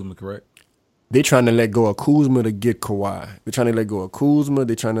Kyle Kuzma, correct? They trying to let go of Kuzma to get Kawhi. They're trying to let go of Kuzma.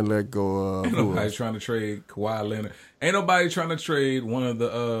 They're trying to let go of... Ain't nobody trying to trade Kawhi Leonard. Ain't nobody trying to trade one of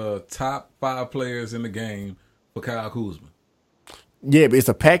the top 5 players in the game for Kyle Kuzma. Yeah, but it's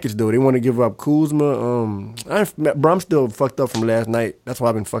a package, though. They want to give up Kuzma. I'm still fucked up from last night. That's why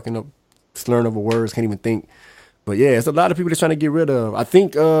I've been fucking up, slurring over words, can't even think. But yeah, it's a lot of people they're trying to get rid of. I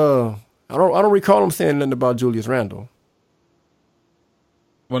think, I don't recall them saying nothing about Julius Randle.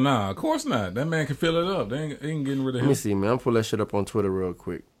 Well, nah, of course not. That man can fill it up. They ain't getting rid of him. Let me see, man. I'm pulling that shit up on Twitter real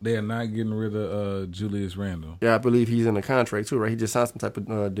quick. They are not getting rid of Julius Randle. Yeah, I believe he's in a contract too, right? He just signed some type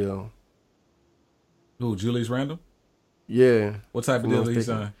of deal. Who, Julius Randle? Yeah. What type of deal did he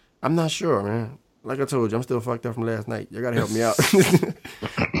sign? I'm not sure, man. Like I told you, I'm still fucked up from last night. You gotta help me out.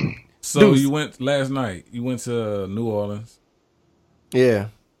 So Deuce. you went last night. You went to New Orleans. Yeah.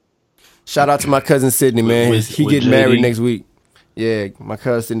 Shout out to my cousin Sydney, man. He getting married next week. Yeah, my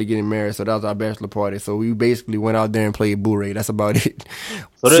cousin Sydney getting married, so that was our bachelor party. So we basically went out there and played Boo-Ray. That's about it.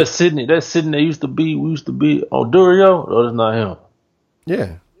 So that's Sydney. That's Sydney that used to be on Durio? No, that's not him.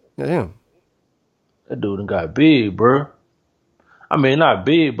 Yeah, him. That dude done got big, bro. I mean, not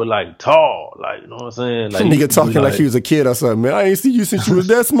big, but like tall. Like, you know what I'm saying? Like, Nigga talking like he was a kid or something, man. I ain't see you since you was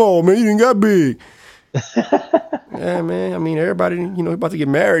that small, man. You didn't got big. Yeah, man. I mean, everybody, about to get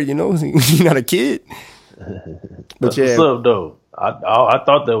married, You're not a kid. But yeah. What's up, though? I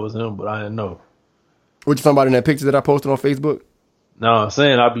thought that was him, but I didn't know. What you talking about in that picture that I posted on Facebook? No, I'm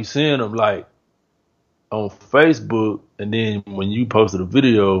saying I be seeing him like on Facebook, and then when you posted a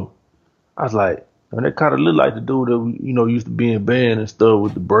video, I was like, man, that kind of look like the dude that used to be in band and stuff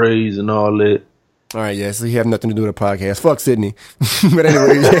with the braids and all that. All right, yeah, so he have nothing to do with the podcast. Fuck Sydney. But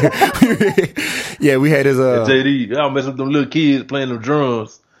anyway, yeah, we had his... JD, I'll mess with them little kids playing them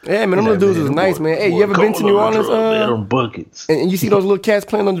drums. Yeah, man, them little dudes was nice, man. Hey, you ever been to New Orleans? Them buckets. And you see those little cats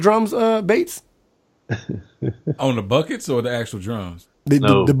playing on the drums, Bates? On the buckets or the actual drums?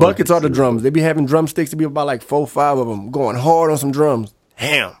 The buckets are the drums. They be having drumsticks. They be about like 4 or 5 of them going hard on some drums.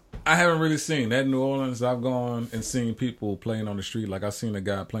 Damn. I haven't really seen that in New Orleans. I've gone and seen people playing on the street. Like I seen a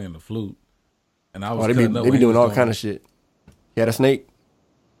guy playing the flute, and I was they be doing all kind of shit. He had a snake.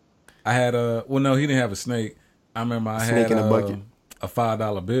 I had no, he didn't have a snake. I remember I had in a bucket. A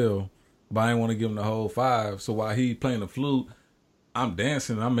 $5 bill, but I didn't want to give him the whole 5. So while he playing the flute, I'm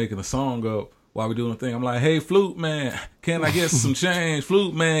dancing and I'm making a song up while we doing the thing. I'm like, hey, flute man, can I get some change?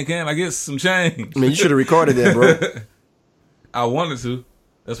 Flute man, can I get some change? I mean, you should have recorded that, bro. I wanted to.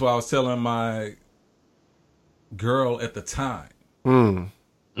 That's why I was telling my girl at the time. Had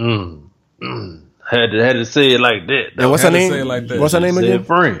to say it like that. And what's her name? Say it like that. What's her name again?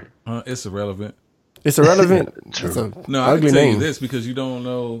 Friend. It's irrelevant. It's irrelevant. No, I can tell you this because you don't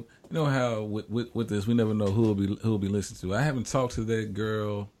know. You know how with this, we never know who'll be listening to. I haven't talked to that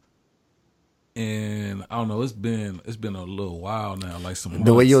girl, and I don't know. It's been a little while now, like some months.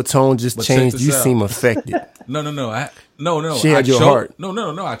 The way your tone just changed, you seem affected. No. She had your heart.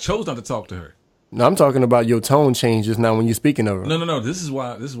 No. I chose not to talk to her. No, I'm talking about your tone change just now when you're speaking of her. No. This is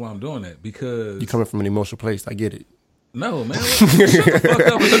why I'm doing that because you're coming from an emotional place. I get it. No, man. Shut the fuck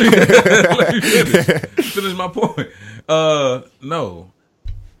up and let me finish my point. No,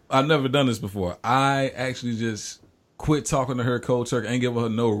 I've never done this before. I actually just quit talking to her cold turkey. I ain't give her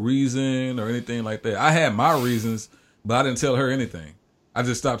no reason or anything like that. I had my reasons, but I didn't tell her anything. I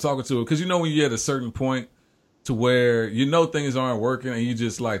just stopped talking to her because when you're at a certain point to where things aren't working and you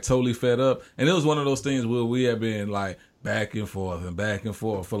just like totally fed up. And it was one of those things where we had been like back and forth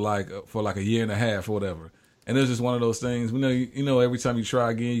for like a year and a half or whatever. And it was just one of those things. Every time you try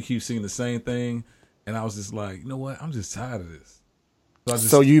again, you keep seeing the same thing. And I was just like, you know what? I'm just tired of this.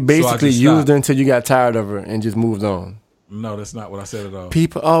 So you basically used her until you got tired of her and just moved on. No, that's not what I said at all.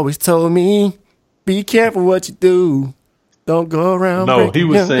 People always told me, be careful what you do. Don't go around. No, he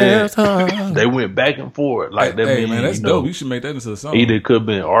was saying they went back and forth. Like that. Hey, man, that's dope. You should make that into a song. Either it could have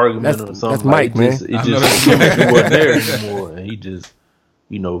been an argument or something. That's Mike, man. It just wasn't there anymore. And he just,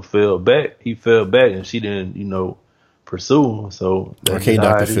 fell back. He fell back and she didn't, pursue him. So that's okay,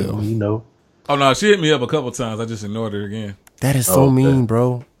 Dr. Phil. Oh, no, she hit me up a couple times. I just ignored her again. That is so mean,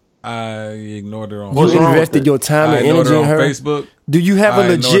 bro. I ignored her on Facebook. You invested your time and energy in her. Facebook. Do you have a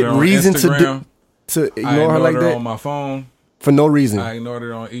legit reason to ignore her like that? On my phone. For no reason. I ignored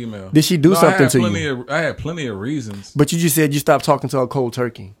her on email. Did she do something to you? I had plenty of reasons. But you just said you stopped talking to her cold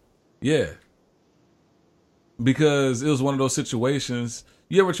turkey. Yeah. Because it was one of those situations.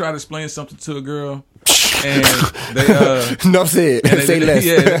 You ever try to explain something to a girl and they enough said. Say less.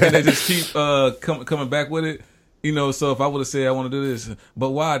 Yeah, and they just keep coming back with it. You know, so if I would have said I want to do this, but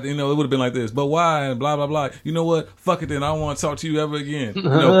why? You know, it would have been like this. But why? And blah blah blah. You know what? Fuck it. Then I don't want to talk to you ever again. You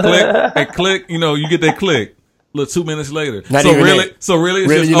know, click and click. You know, you get that click. Look, 2 minutes later. Not so even really, that. so really, it's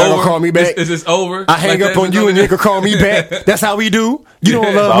Really, just you're not over. gonna call me back? It's just over. I hang Like up that, on you and you can call me back. That's how we do. You don't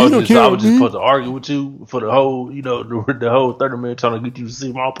So love I me. was You just, don't I care. was just supposed to argue with you for the whole, you know, the whole 30 minutes trying to get you to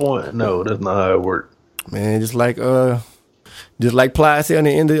see my point. No, that's not how it works. Man, just like Plies said on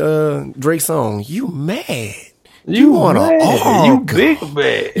the end of Drake's song, you mad. You wanna argue. You big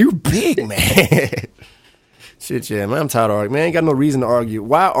man. You big man. Shit, yeah, man. I'm tired of arguing. Man, ain't got no reason to argue.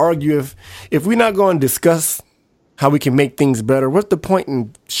 Why argue if we're not going to discuss how we can make things better? What's the point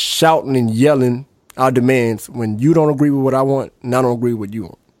in shouting and yelling our demands when you don't agree with what I want and I don't agree with what you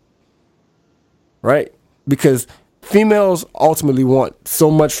want? Right? Because females ultimately want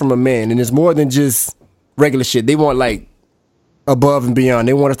so much from a man, and it's more than just regular shit. They want like above and beyond.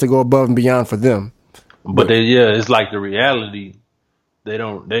 They want us to go above and beyond for them. But it's like the reality.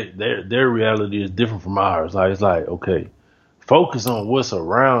 Their reality is different from ours. Like, it's like, okay, focus on what's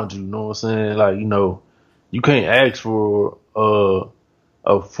around you. You know what I'm saying? Like, you know, you can't ask for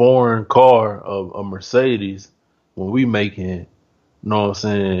a foreign car, a Mercedes, when we making, you know what I'm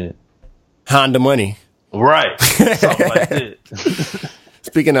saying? Honda money. Right. Something like that.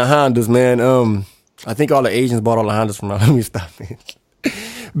 Speaking of Hondas, man, I think all the Asians bought all the Hondas from now. Let me stop it.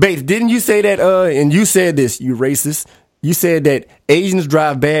 Bates, didn't you say that, and you said this, you racist, you said that Asians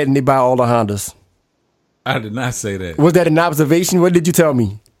drive bad and they buy all the Hondas. I did not say that. Was that an observation? What did you tell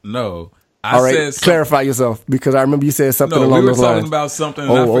me? No. All right, clarify yourself, because I remember you said something along those lines. We were talking about something,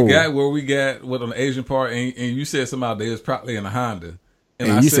 and I forgot where we got what on the Asian part, and you said something they was probably in a Honda.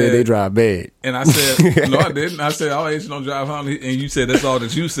 And you said they drive bad. And I said, no, I didn't. I said, all Asians don't drive Honda. And you said, that's all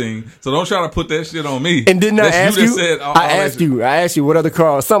that you seen. So don't try to put that shit on me. And didn't I ask you? I asked you what other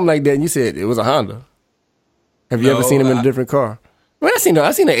car or something like that, and you said it was a Honda. Have you ever seen them in a different car? I mean,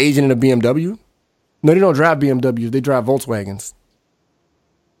 I seen an Asian in a BMW. No, they don't drive BMWs. They drive Volkswagens.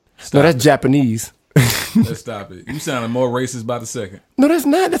 No, that's Japanese. Let's stop it. You sounded more racist by the second. No, that's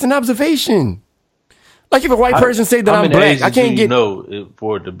not. That's an observation. Like if a white person say that I'm black, I can't get.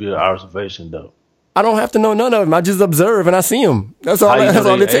 For it to be an observation, though. I don't have to know none of them. I just observe and I see them. That's all. That's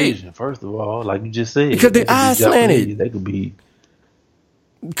all it takes. First of all, like you just said, because their eyes slanted. They could be.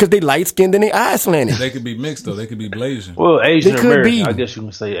 Because they light skinned and their eyes slanted. They could be mixed though. They could be Blasian. Well, Asian American. I guess you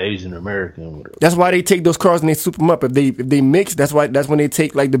can say Asian American. Whatever. That's why they take those cars and they soup them up. If they mix, that's when they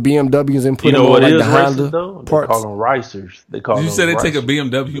take like the BMWs and put them on like the Honda parts. They call them ricers. They call. You said they take a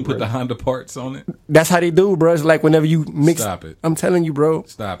BMW and put the Honda parts on it. That's how they do, bro. It's like whenever you mix. Stop it. I'm telling you, bro.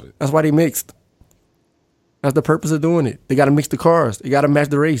 Stop it. That's why they mixed. That's the purpose of doing it. They got to mix the cars. They got to match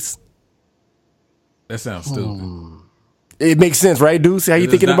the race. That sounds stupid. It makes sense, right, dude? See how you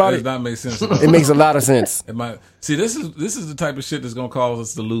thinking about it? It does not make sense. It makes a lot of sense. See, this is the type of shit that's gonna cause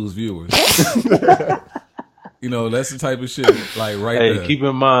us to lose viewers. You know, that's the type of shit like there. Hey, keep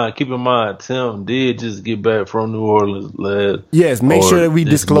in mind, Tim did just get back from New Orleans last. Yes, make sure that we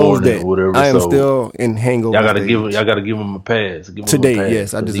disclose that. Whatever, I am still in hangover. Y'all gotta give him a pass. Today,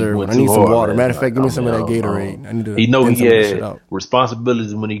 yes, I deserve it. I need some water. Matter of fact, give me some of that Gatorade. I need to. He know he had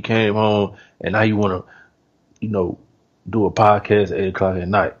responsibilities when he came home, and now you want to, do a podcast at 8 o'clock at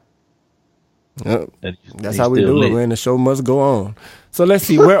night. Yep. That's how we do it, man. The show must go on. So let's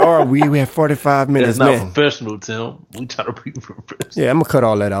see, where are we? We have 45 minutes. That's not professional, Tim. We try to be professional. Yeah, I'm gonna cut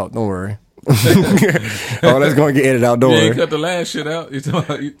all that out. Don't worry. All that's gonna get edited out. Don't worry. You cut the last shit out.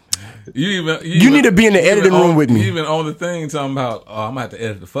 You need to be in the editing room with me. You even on the thing talking about, I'm gonna have to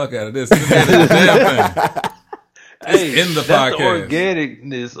edit the fuck out of this. Edit the damn thing. Hey, in the podcast. The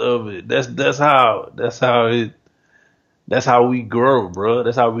organicness of it. That's how we grow, bro.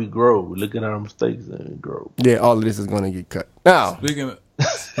 That's how we grow. We're looking at our mistakes and grow. Yeah, all of this is going to get cut. Now,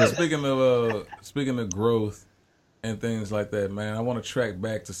 speaking of growth and things like that, man, I want to track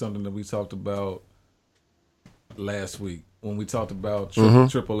back to something that we talked about last week when we talked about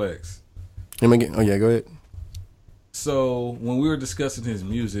Triple X. Go ahead. So when we were discussing his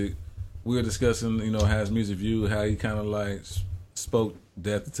music, we were discussing, how his music view, how he kind of like spoke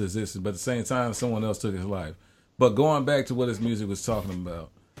death into existence, but at the same time, someone else took his life. But going back to what his music was talking about,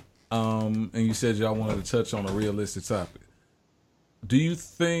 and you said y'all wanted to touch on a realistic topic. Do you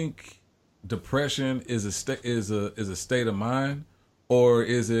think depression is a state of mind, or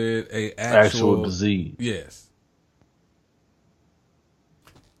is it a actual disease? Yes.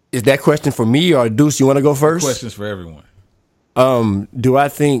 Is that question for me or Deuce? You want to go first? Questions for everyone. Do I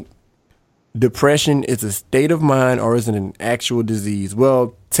think depression is a state of mind or is it an actual disease?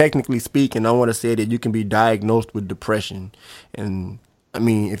 Well, technically speaking, I want to say that you can be diagnosed with depression and I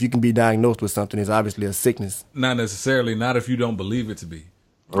mean, if you can be diagnosed with something, it's obviously a sickness. Not necessarily. Not if you don't believe it to be.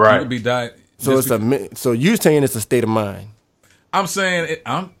 Right. You could be So so you're saying it's a state of mind. I'm saying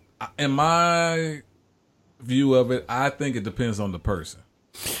in my view of it, I think it depends on the person.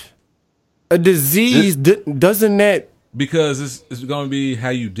 A disease doesn't that Because it's going to be how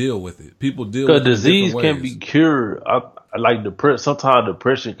you deal with it. People deal Because with it in disease different can ways. be cured. Sometimes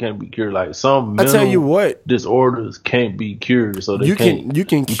depression can't be cured. Like some I tell you mental what. disorders can't be cured. So you can cure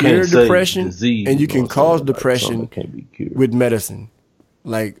can't say depression disease, and you can know what I'm cause saying? Like, depression something can't be cured. with medicine.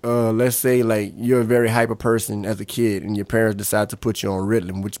 Like let's say like you're a very hyper person as a kid and your parents decide to put you on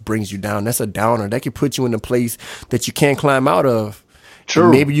Ritalin, which brings you down. That's a downer. That could put you in a place that you can't climb out of. True.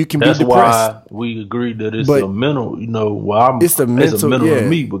 And maybe you can That's be depressed. why we agree that it's But a mental. it's a mental, to yeah.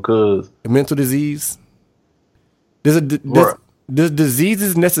 me because A mental disease. Does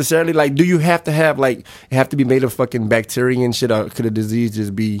diseases necessarily like? Do you have to have like? It have to be made of fucking bacteria and shit, or could a disease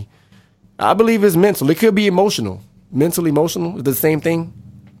just be? I believe it's mental. It could be emotional. Mental, emotional is the same thing.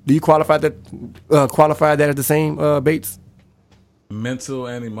 Do you qualify that as the same, Bates? Mental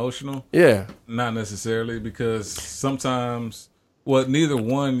and emotional? Yeah. Not necessarily, because sometimes, well, neither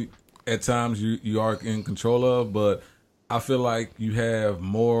one at times you are in control of, but I feel like you have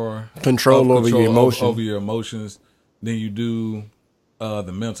more Control over your emotion. over your emotions than you do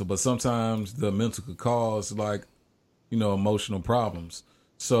the mental. But sometimes the mental could cause emotional problems.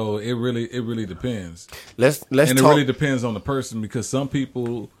 So it really depends. Let's and talk. it really depends on the person, because some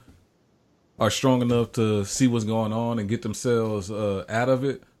people are strong enough to see what's going on and get themselves out of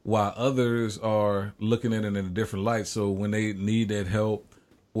it, while others are looking at it in a different light. So when they need that help,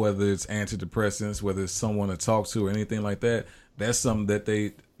 whether it's antidepressants, whether it's someone to talk to or anything like that, that's something that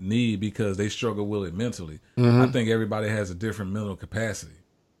they need because they struggle with it mentally. I think everybody has a different mental capacity,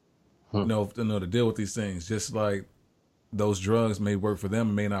 to deal with these things. Just like those drugs may work for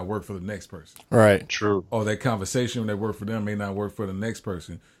them, may not work for the next person. Right. true. Or that conversation that worked for them may not work for the next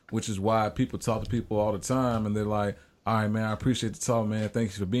person, which is why people talk to people all the time and they're like, all right, man, I appreciate the talk, man.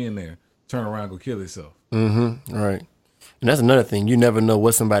 Thank you for being there. Turn around, go kill yourself. Right. And that's another thing. You never know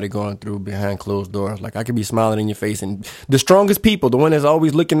what somebody going through behind closed doors. Like I could be smiling in your face, and the strongest people, the one that's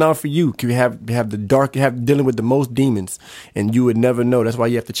always looking out for you, could have the dark, dealing with the most demons, and you would never know. That's why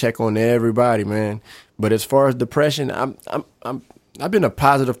you have to check on everybody, man. But as far as depression, I've been a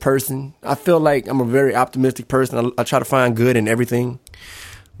positive person. I feel like I'm a very optimistic person. I try to find good in everything.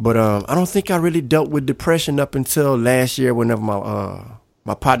 But I don't think I really dealt with depression up until last year, whenever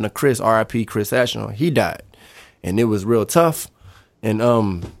my partner Chris, R.I.P. Chris Ashton, he died. And it was real tough. And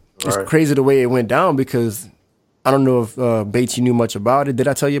it's crazy the way it went down, because I don't know if Bates, you knew much about it. Did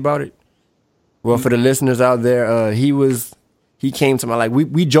I tell you about it? Well, for the listeners out there, he came to my, like,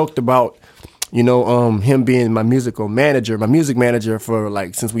 we joked about, him being my music manager for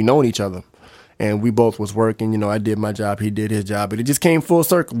like, since we known each other. And we both was working, I did my job, he did his job, but it just came full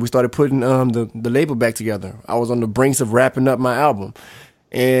circle. We started putting the label back together. I was on the brinks of wrapping up my album.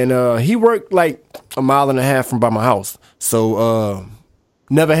 And he worked like a mile and a half from by my house. So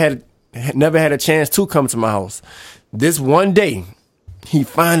never had a chance to come to my house. This one day, he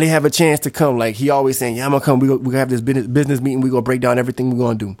finally have a chance to come. Like he always saying, yeah, I'm gonna come. We gonna have this business meeting. We gonna break down everything we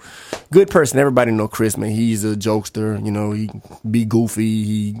gonna do. Good person. Everybody know Chris, man. He's a jokester. He be goofy.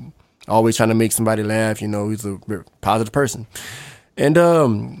 He always trying to make somebody laugh. He's a very positive person. And,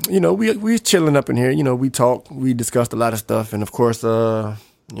 we chilling up in here, we talked, we discussed a lot of stuff. And of course, we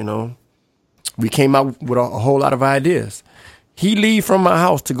came out with a whole lot of ideas. He leave from my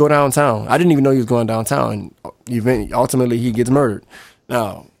house to go downtown. I didn't even know he was going downtown. And ultimately he gets murdered.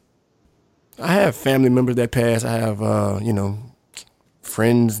 Now, I have family members that pass. I have,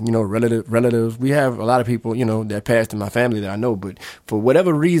 friends, relatives. We have a lot of people, that passed in my family that I know. But for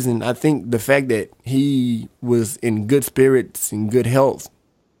whatever reason, I think the fact that he was in good spirits, in good health, a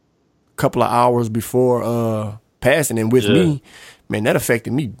couple of hours before passing, and with me, man, that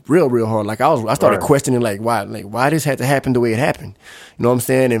affected me real, real hard. Like I started questioning, why this had to happen the way it happened. You know what I'm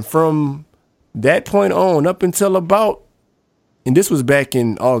saying? And from that point on, up until about, and this was back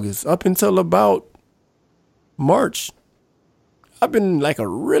in August, up until about March, I've been in like a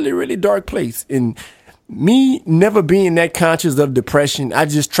really, really dark place. And me never being that conscious of depression, I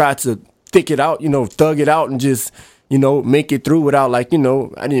just tried to thick it out, thug it out and just, make it through without I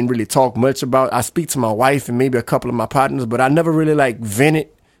didn't really talk much about. I speak to my wife and maybe a couple of my partners, but I never really vented.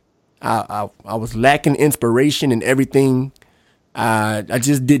 I was lacking inspiration and everything. I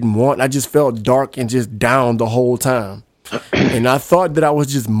just I just felt dark and just down the whole time. And I thought that I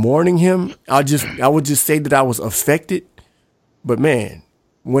was just mourning him. I would just say that I was affected. But man,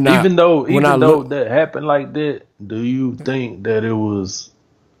 even though that happened like that, do you think that it was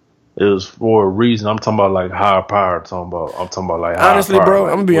for a reason? I'm talking about like higher power. I'm talking about like higher honestly, power, bro.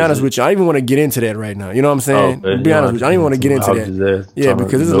 like, I'm gonna be honest with you. I don't even want to get into that right now. You know what I'm saying? Okay, To be honest with you, I don't even want to get into that. Yeah,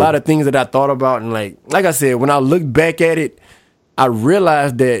 because there's a lot of things that I thought about, and like I said, when I look back at it, I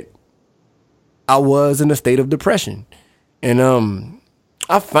realized that I was in a state of depression, and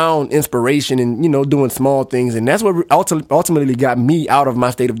I found inspiration in, doing small things. And that's what ultimately got me out of my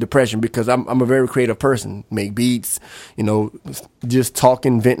state of depression, because I'm a very creative person. Make beats, just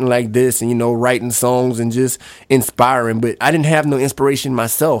talking, venting like this, and, writing songs and just inspiring. But I didn't have no inspiration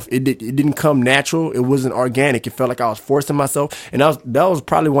myself. It didn't come natural. It wasn't organic. It felt like I was forcing myself. And that was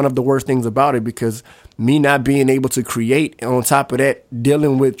probably one of the worst things about it, because me not being able to create, and on top of that,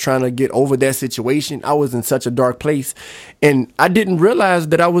 dealing with trying to get over that situation, I was in such a dark place. And I didn't realize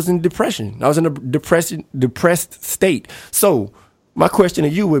that I was in depression. I was in a depressed state. So my question to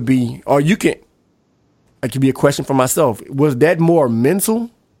you would be, it could be a question for myself. Was that more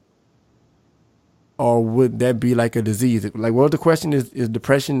mental, or would that be like a disease? Like, what the question is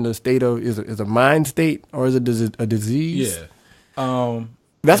depression the state of, is a mind state, or is it a disease? Yeah.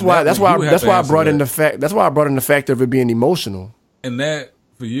 That's why I brought in the fact of it being emotional. And that,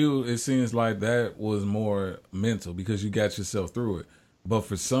 for you, it seems like that was more mental because you got yourself through it. But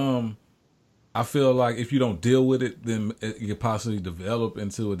for some, I feel like if you don't deal with it, then it could possibly develop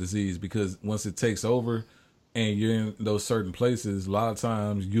into a disease, because once it takes over and you're in those certain places, a lot of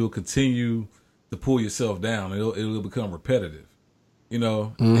times you'll continue to pull yourself down. It'll become repetitive, And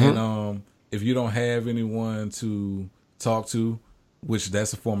if you don't have anyone to talk to, which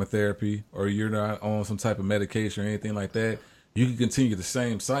that's a form of therapy, or you're not on some type of medication or anything like that, you can continue the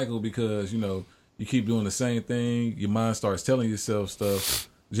same cycle because, you keep doing the same thing. Your mind starts telling yourself stuff,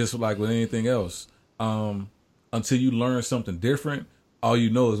 just like with anything else. Until you learn something different, all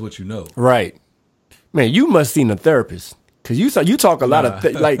you know is what you know. Right. Man, you must seen a therapist. Because you talk a lot of,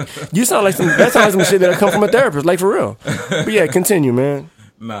 you sound like that sounds like some shit that'll come from a therapist, like for real. But yeah, continue, man.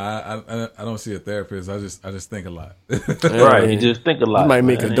 Nah, I don't see a therapist. I just think a lot. Right, you just think a lot. You might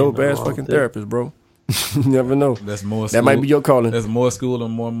make a dope ass fucking therapist, bro. You never know. That's more. That might be your calling. That's more school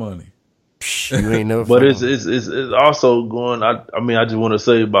and more money. You ain't never. But it's also going. I just want to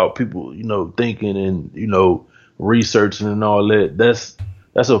say about people, thinking and researching and all that.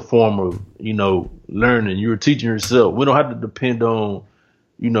 That's a form of learning. You're teaching yourself. We don't have to depend on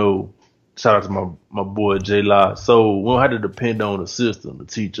Shout out to my boy J Law. So we don't have to depend on the system to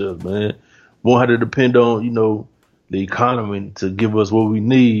teach us, man. We don't have to depend on, the economy to give us what we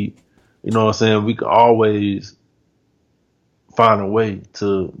need. You know what I'm saying? We can always find a way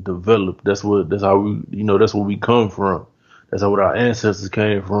to develop. That's how we, that's where we come from. That's what our ancestors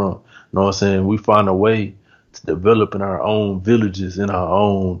came from. You know what I'm saying? We find a way to develop in our own villages, in our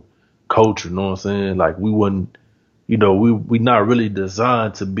own culture. You know what I'm saying? Like we wouldn't, we not really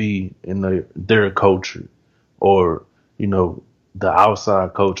designed to be in their culture or, the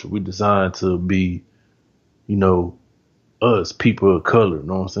outside culture. We designed to be, us, people of color. You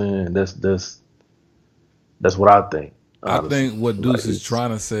know what I'm saying? That's what I think. Honestly. I think what Deuce is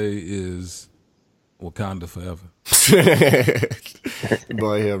trying to say is Wakanda forever.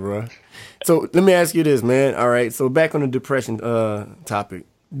 Boy, yeah, bro. So let me ask you this, man. All right. So back on the depression topic.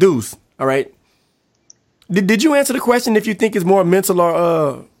 Deuce, all right. Did you answer the question if you think it's more mental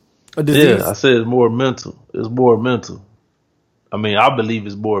or a disease? Yeah, I said it's more mental. It's more mental. I mean, I believe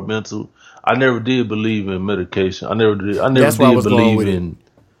it's more mental. I never did believe in medication. I never did believe in,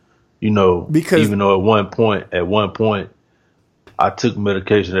 because even though at one point, I took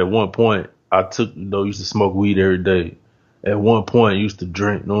medication. At one point, I used to smoke weed every day. At one point, I used to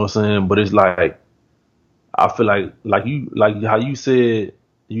drink. You know what I'm saying? But it's like, I feel like how you said,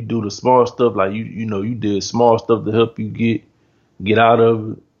 you do the small stuff, like you did small stuff to help you get out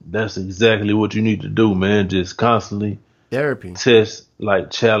of it. That's exactly what you need to do, man. Just constantly therapy, test,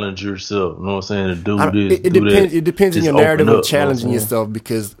 challenge yourself. You know what I'm saying? To do this. It depends on your narrative of challenging yourself.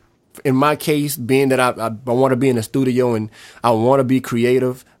 Because in my case, being that I want to be in the studio and I want to be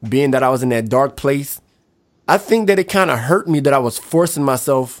creative, being that I was in that dark place, I think that it kind of hurt me that I was forcing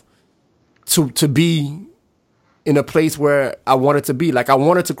myself to be in a place where I wanted to be. Like, I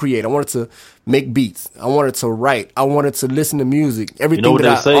wanted to create. I wanted to make beats. I wanted to write. I wanted to listen to music. Everything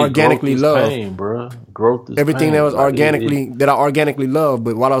that I organically love. Pain, bro. Growth is everything pain, that was that I organically love.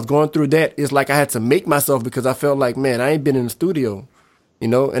 But while I was going through that, it's like I had to make myself, because I felt like, man, I ain't been in the studio,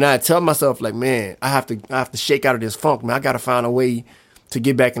 and I tell myself like, man, I have to shake out of this funk, man. I got to find a way to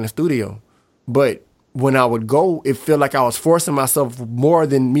get back in the studio. But when I would go, it felt like I was forcing myself more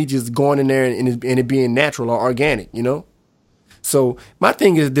than me just going in there and it being natural or organic, So my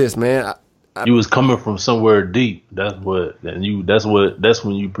thing is this, man. You was coming from somewhere deep. That's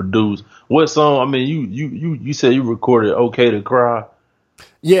when you produce. What song? I mean, you said you recorded "Okay to Cry."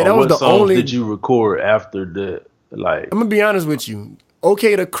 Yeah, that was the songs only. did you record after that? Like, I'm gonna be honest with you.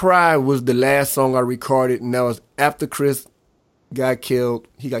 "Okay to Cry" was the last song I recorded, and that was after Chris got killed.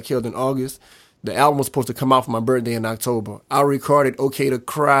 He got killed in August. The album was supposed to come out for my birthday in October. I recorded "Okay to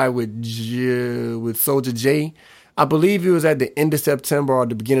Cry" with Soulja J. I believe it was at the end of September or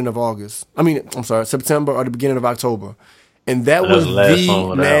the beginning of August. I'm sorry, September or the beginning of October. And that was the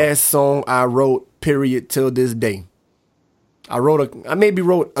last song I wrote, period, till this day. I maybe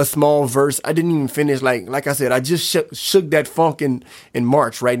wrote a small verse. I didn't even finish. Like I said, I just shook that funk in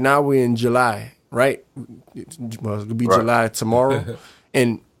March. Right now we're in July, right? It'll be July tomorrow.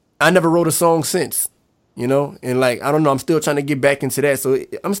 And I never wrote a song since. You know, and I don't know, I'm still trying to get back into that. So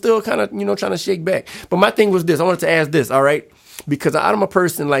I'm still kind of, trying to shake back. But my thing was this, I wanted to ask this, all right? Because I'm a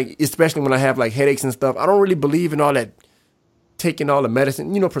person, especially when I have headaches and stuff, I don't really believe in all that taking all the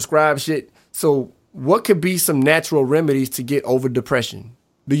medicine, prescribed shit. So what could be some natural remedies to get over depression?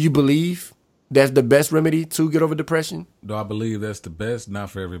 Do you believe that's the best remedy to get over depression? Do I believe that's the best?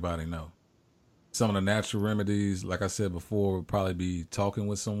 Not for everybody, no. Some of the natural remedies, like I said before, would probably be talking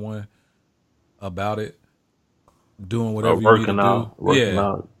with someone about it. Doing whatever you need to do. Working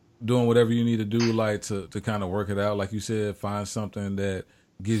out. Doing whatever you need to do, to kind of work it out. Like you said, find something that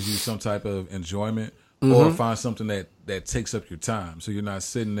gives you some type of enjoyment, or find something that takes up your time, so you're not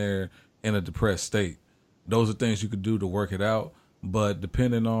sitting there in a depressed state. Those are things you could do to work it out. But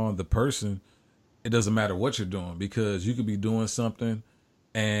depending on the person, it doesn't matter what you're doing, because you could be doing something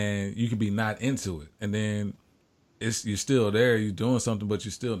and you could be not into it, and then you're still there, you're doing something, but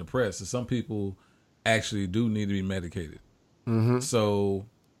you're still depressed. So some people actually do need to be medicated. So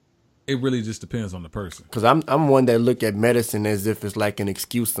it really just depends on the person. Because I'm one that look at medicine as if it's like an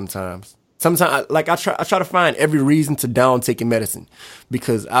excuse sometimes. Sometimes, I try to find every reason to down taking medicine,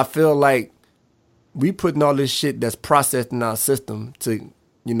 because I feel like we putting all this shit that's processed in our system to,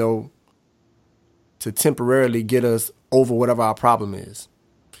 to temporarily get us over whatever our problem is.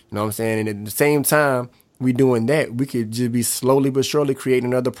 You know what I'm saying? And at the same time we doing that, we could just be slowly but surely creating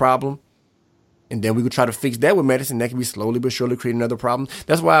another problem. And then we could try to fix that with medicine. That could be slowly but surely creating another problem.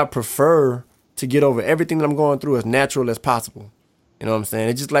 That's why I prefer to get over everything that I'm going through as natural as possible. You know what I'm saying?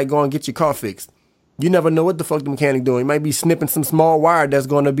 It's just like going and get your car fixed. You never know what the fuck the mechanic doing. He might be snipping some small wire that's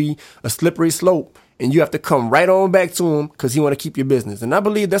going to be a slippery slope, and you have to come right on back to him because he want to keep your business. And I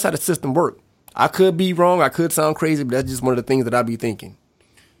believe that's how the system works. I could be wrong. I could sound crazy, but that's just one of the things that I be thinking.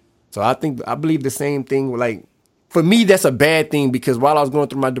 So I believe the same thing. For me, that's a bad thing, because while I was going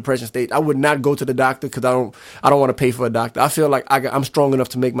through my depression state, I would not go to the doctor because I don't want to pay for a doctor. I feel like I'm strong enough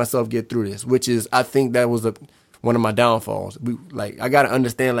to make myself get through this, which is, I think that was one of my downfalls. I got to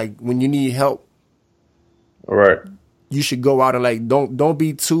understand, when you need help, all right, you should go out and don't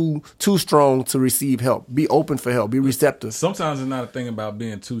be too strong to receive help. Be open for help. Be receptive. Sometimes it's not a thing about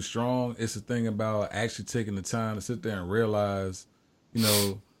being too strong. It's a thing about actually taking the time to sit there and realize,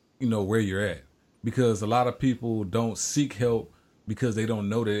 where you're at. Because a lot of people don't seek help because they don't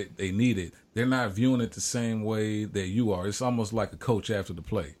know that they need it. They're not viewing it the same way that you are. It's almost like a coach after the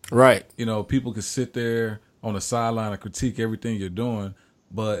play. Right. People can sit there on the sideline and critique everything you're doing,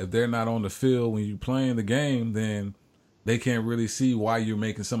 but if they're not on the field when you're playing the game, then they can't really see why you're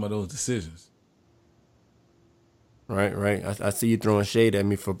making some of those decisions. Right. I see you throwing shade at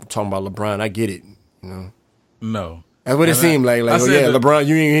me for talking about LeBron. I get it. No. That's what it seemed like. LeBron,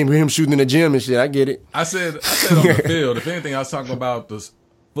 you ain't him shooting in the gym and shit. I get it. I said on the field. If anything, I was talking about the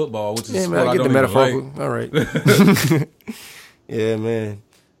football, which is I get the metaphor. All right. Yeah, man.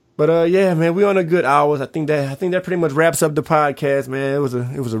 But yeah, man, we on a good hours. I think that pretty much wraps up the podcast, man. It was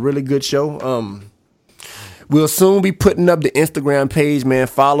a really good show. We'll soon be putting up the Instagram page, man.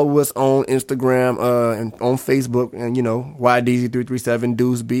 Follow us on Instagram and on Facebook, and YDZ337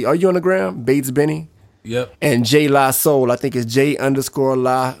 Deuce B. Are you on the gram? Bates Benny. Yep. And J La Soul. I think it's J_La_Soul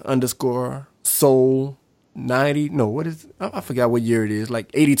 90. No, what is it? I forgot what year it is.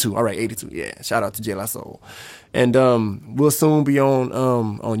 82. All right, 82. Yeah. Shout out to J La Soul. And we'll soon be on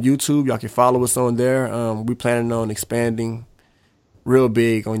YouTube. Y'all can follow us on there. We're planning on expanding real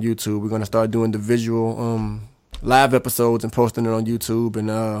big on YouTube. We're gonna start doing the visual live episodes and posting it on YouTube. And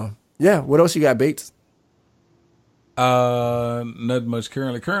what else you got, Bates? Not much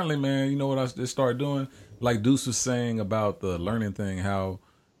currently. Currently, man, you know what I just started doing? Like Deuce was saying about the learning thing, how,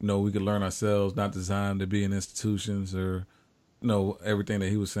 we could learn ourselves, not designed to be in institutions or, everything that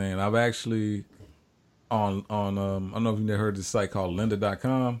he was saying. I've actually I don't know if you've heard this site called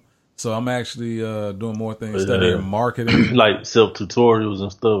lynda.com. So I'm actually doing more things, studying marketing. Like self-tutorials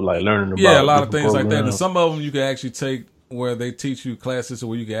and stuff, like learning about a lot of things programs. like that. And some of them you can actually take where they teach you classes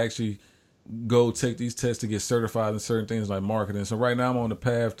where you can actually go take these tests to get certified in certain things like marketing. So right now I'm on the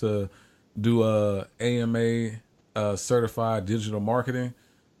path to do AMA certified digital marketing,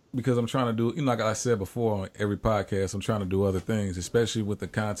 because I'm trying to do, like I said before on every podcast, I'm trying to do other things, especially with the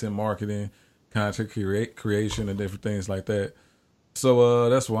content marketing, content creation, and different things like that. So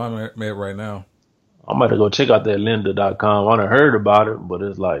that's where I'm at right now. I might have go check out that lynda.com. I done heard about it, but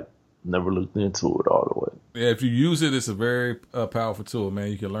it's like never looked into it all the way. Yeah, if you use it, it's a very powerful tool, man.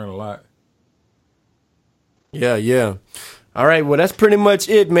 You can learn a lot. Yeah. All right, well, that's pretty much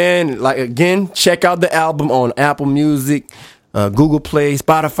it, man. Like, again, check out the album on Apple Music, Google Play,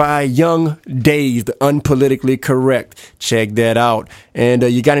 Spotify, Young Days, the Unpolitically Correct. Check that out. And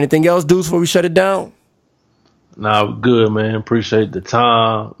you got anything else, dudes, before we shut it down? Nah, good, man. Appreciate the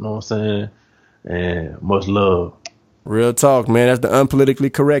time, you know what I'm saying? And much love. Real talk, man. That's the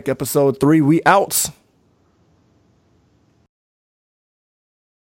Unpolitically Correct, episode 3. We out.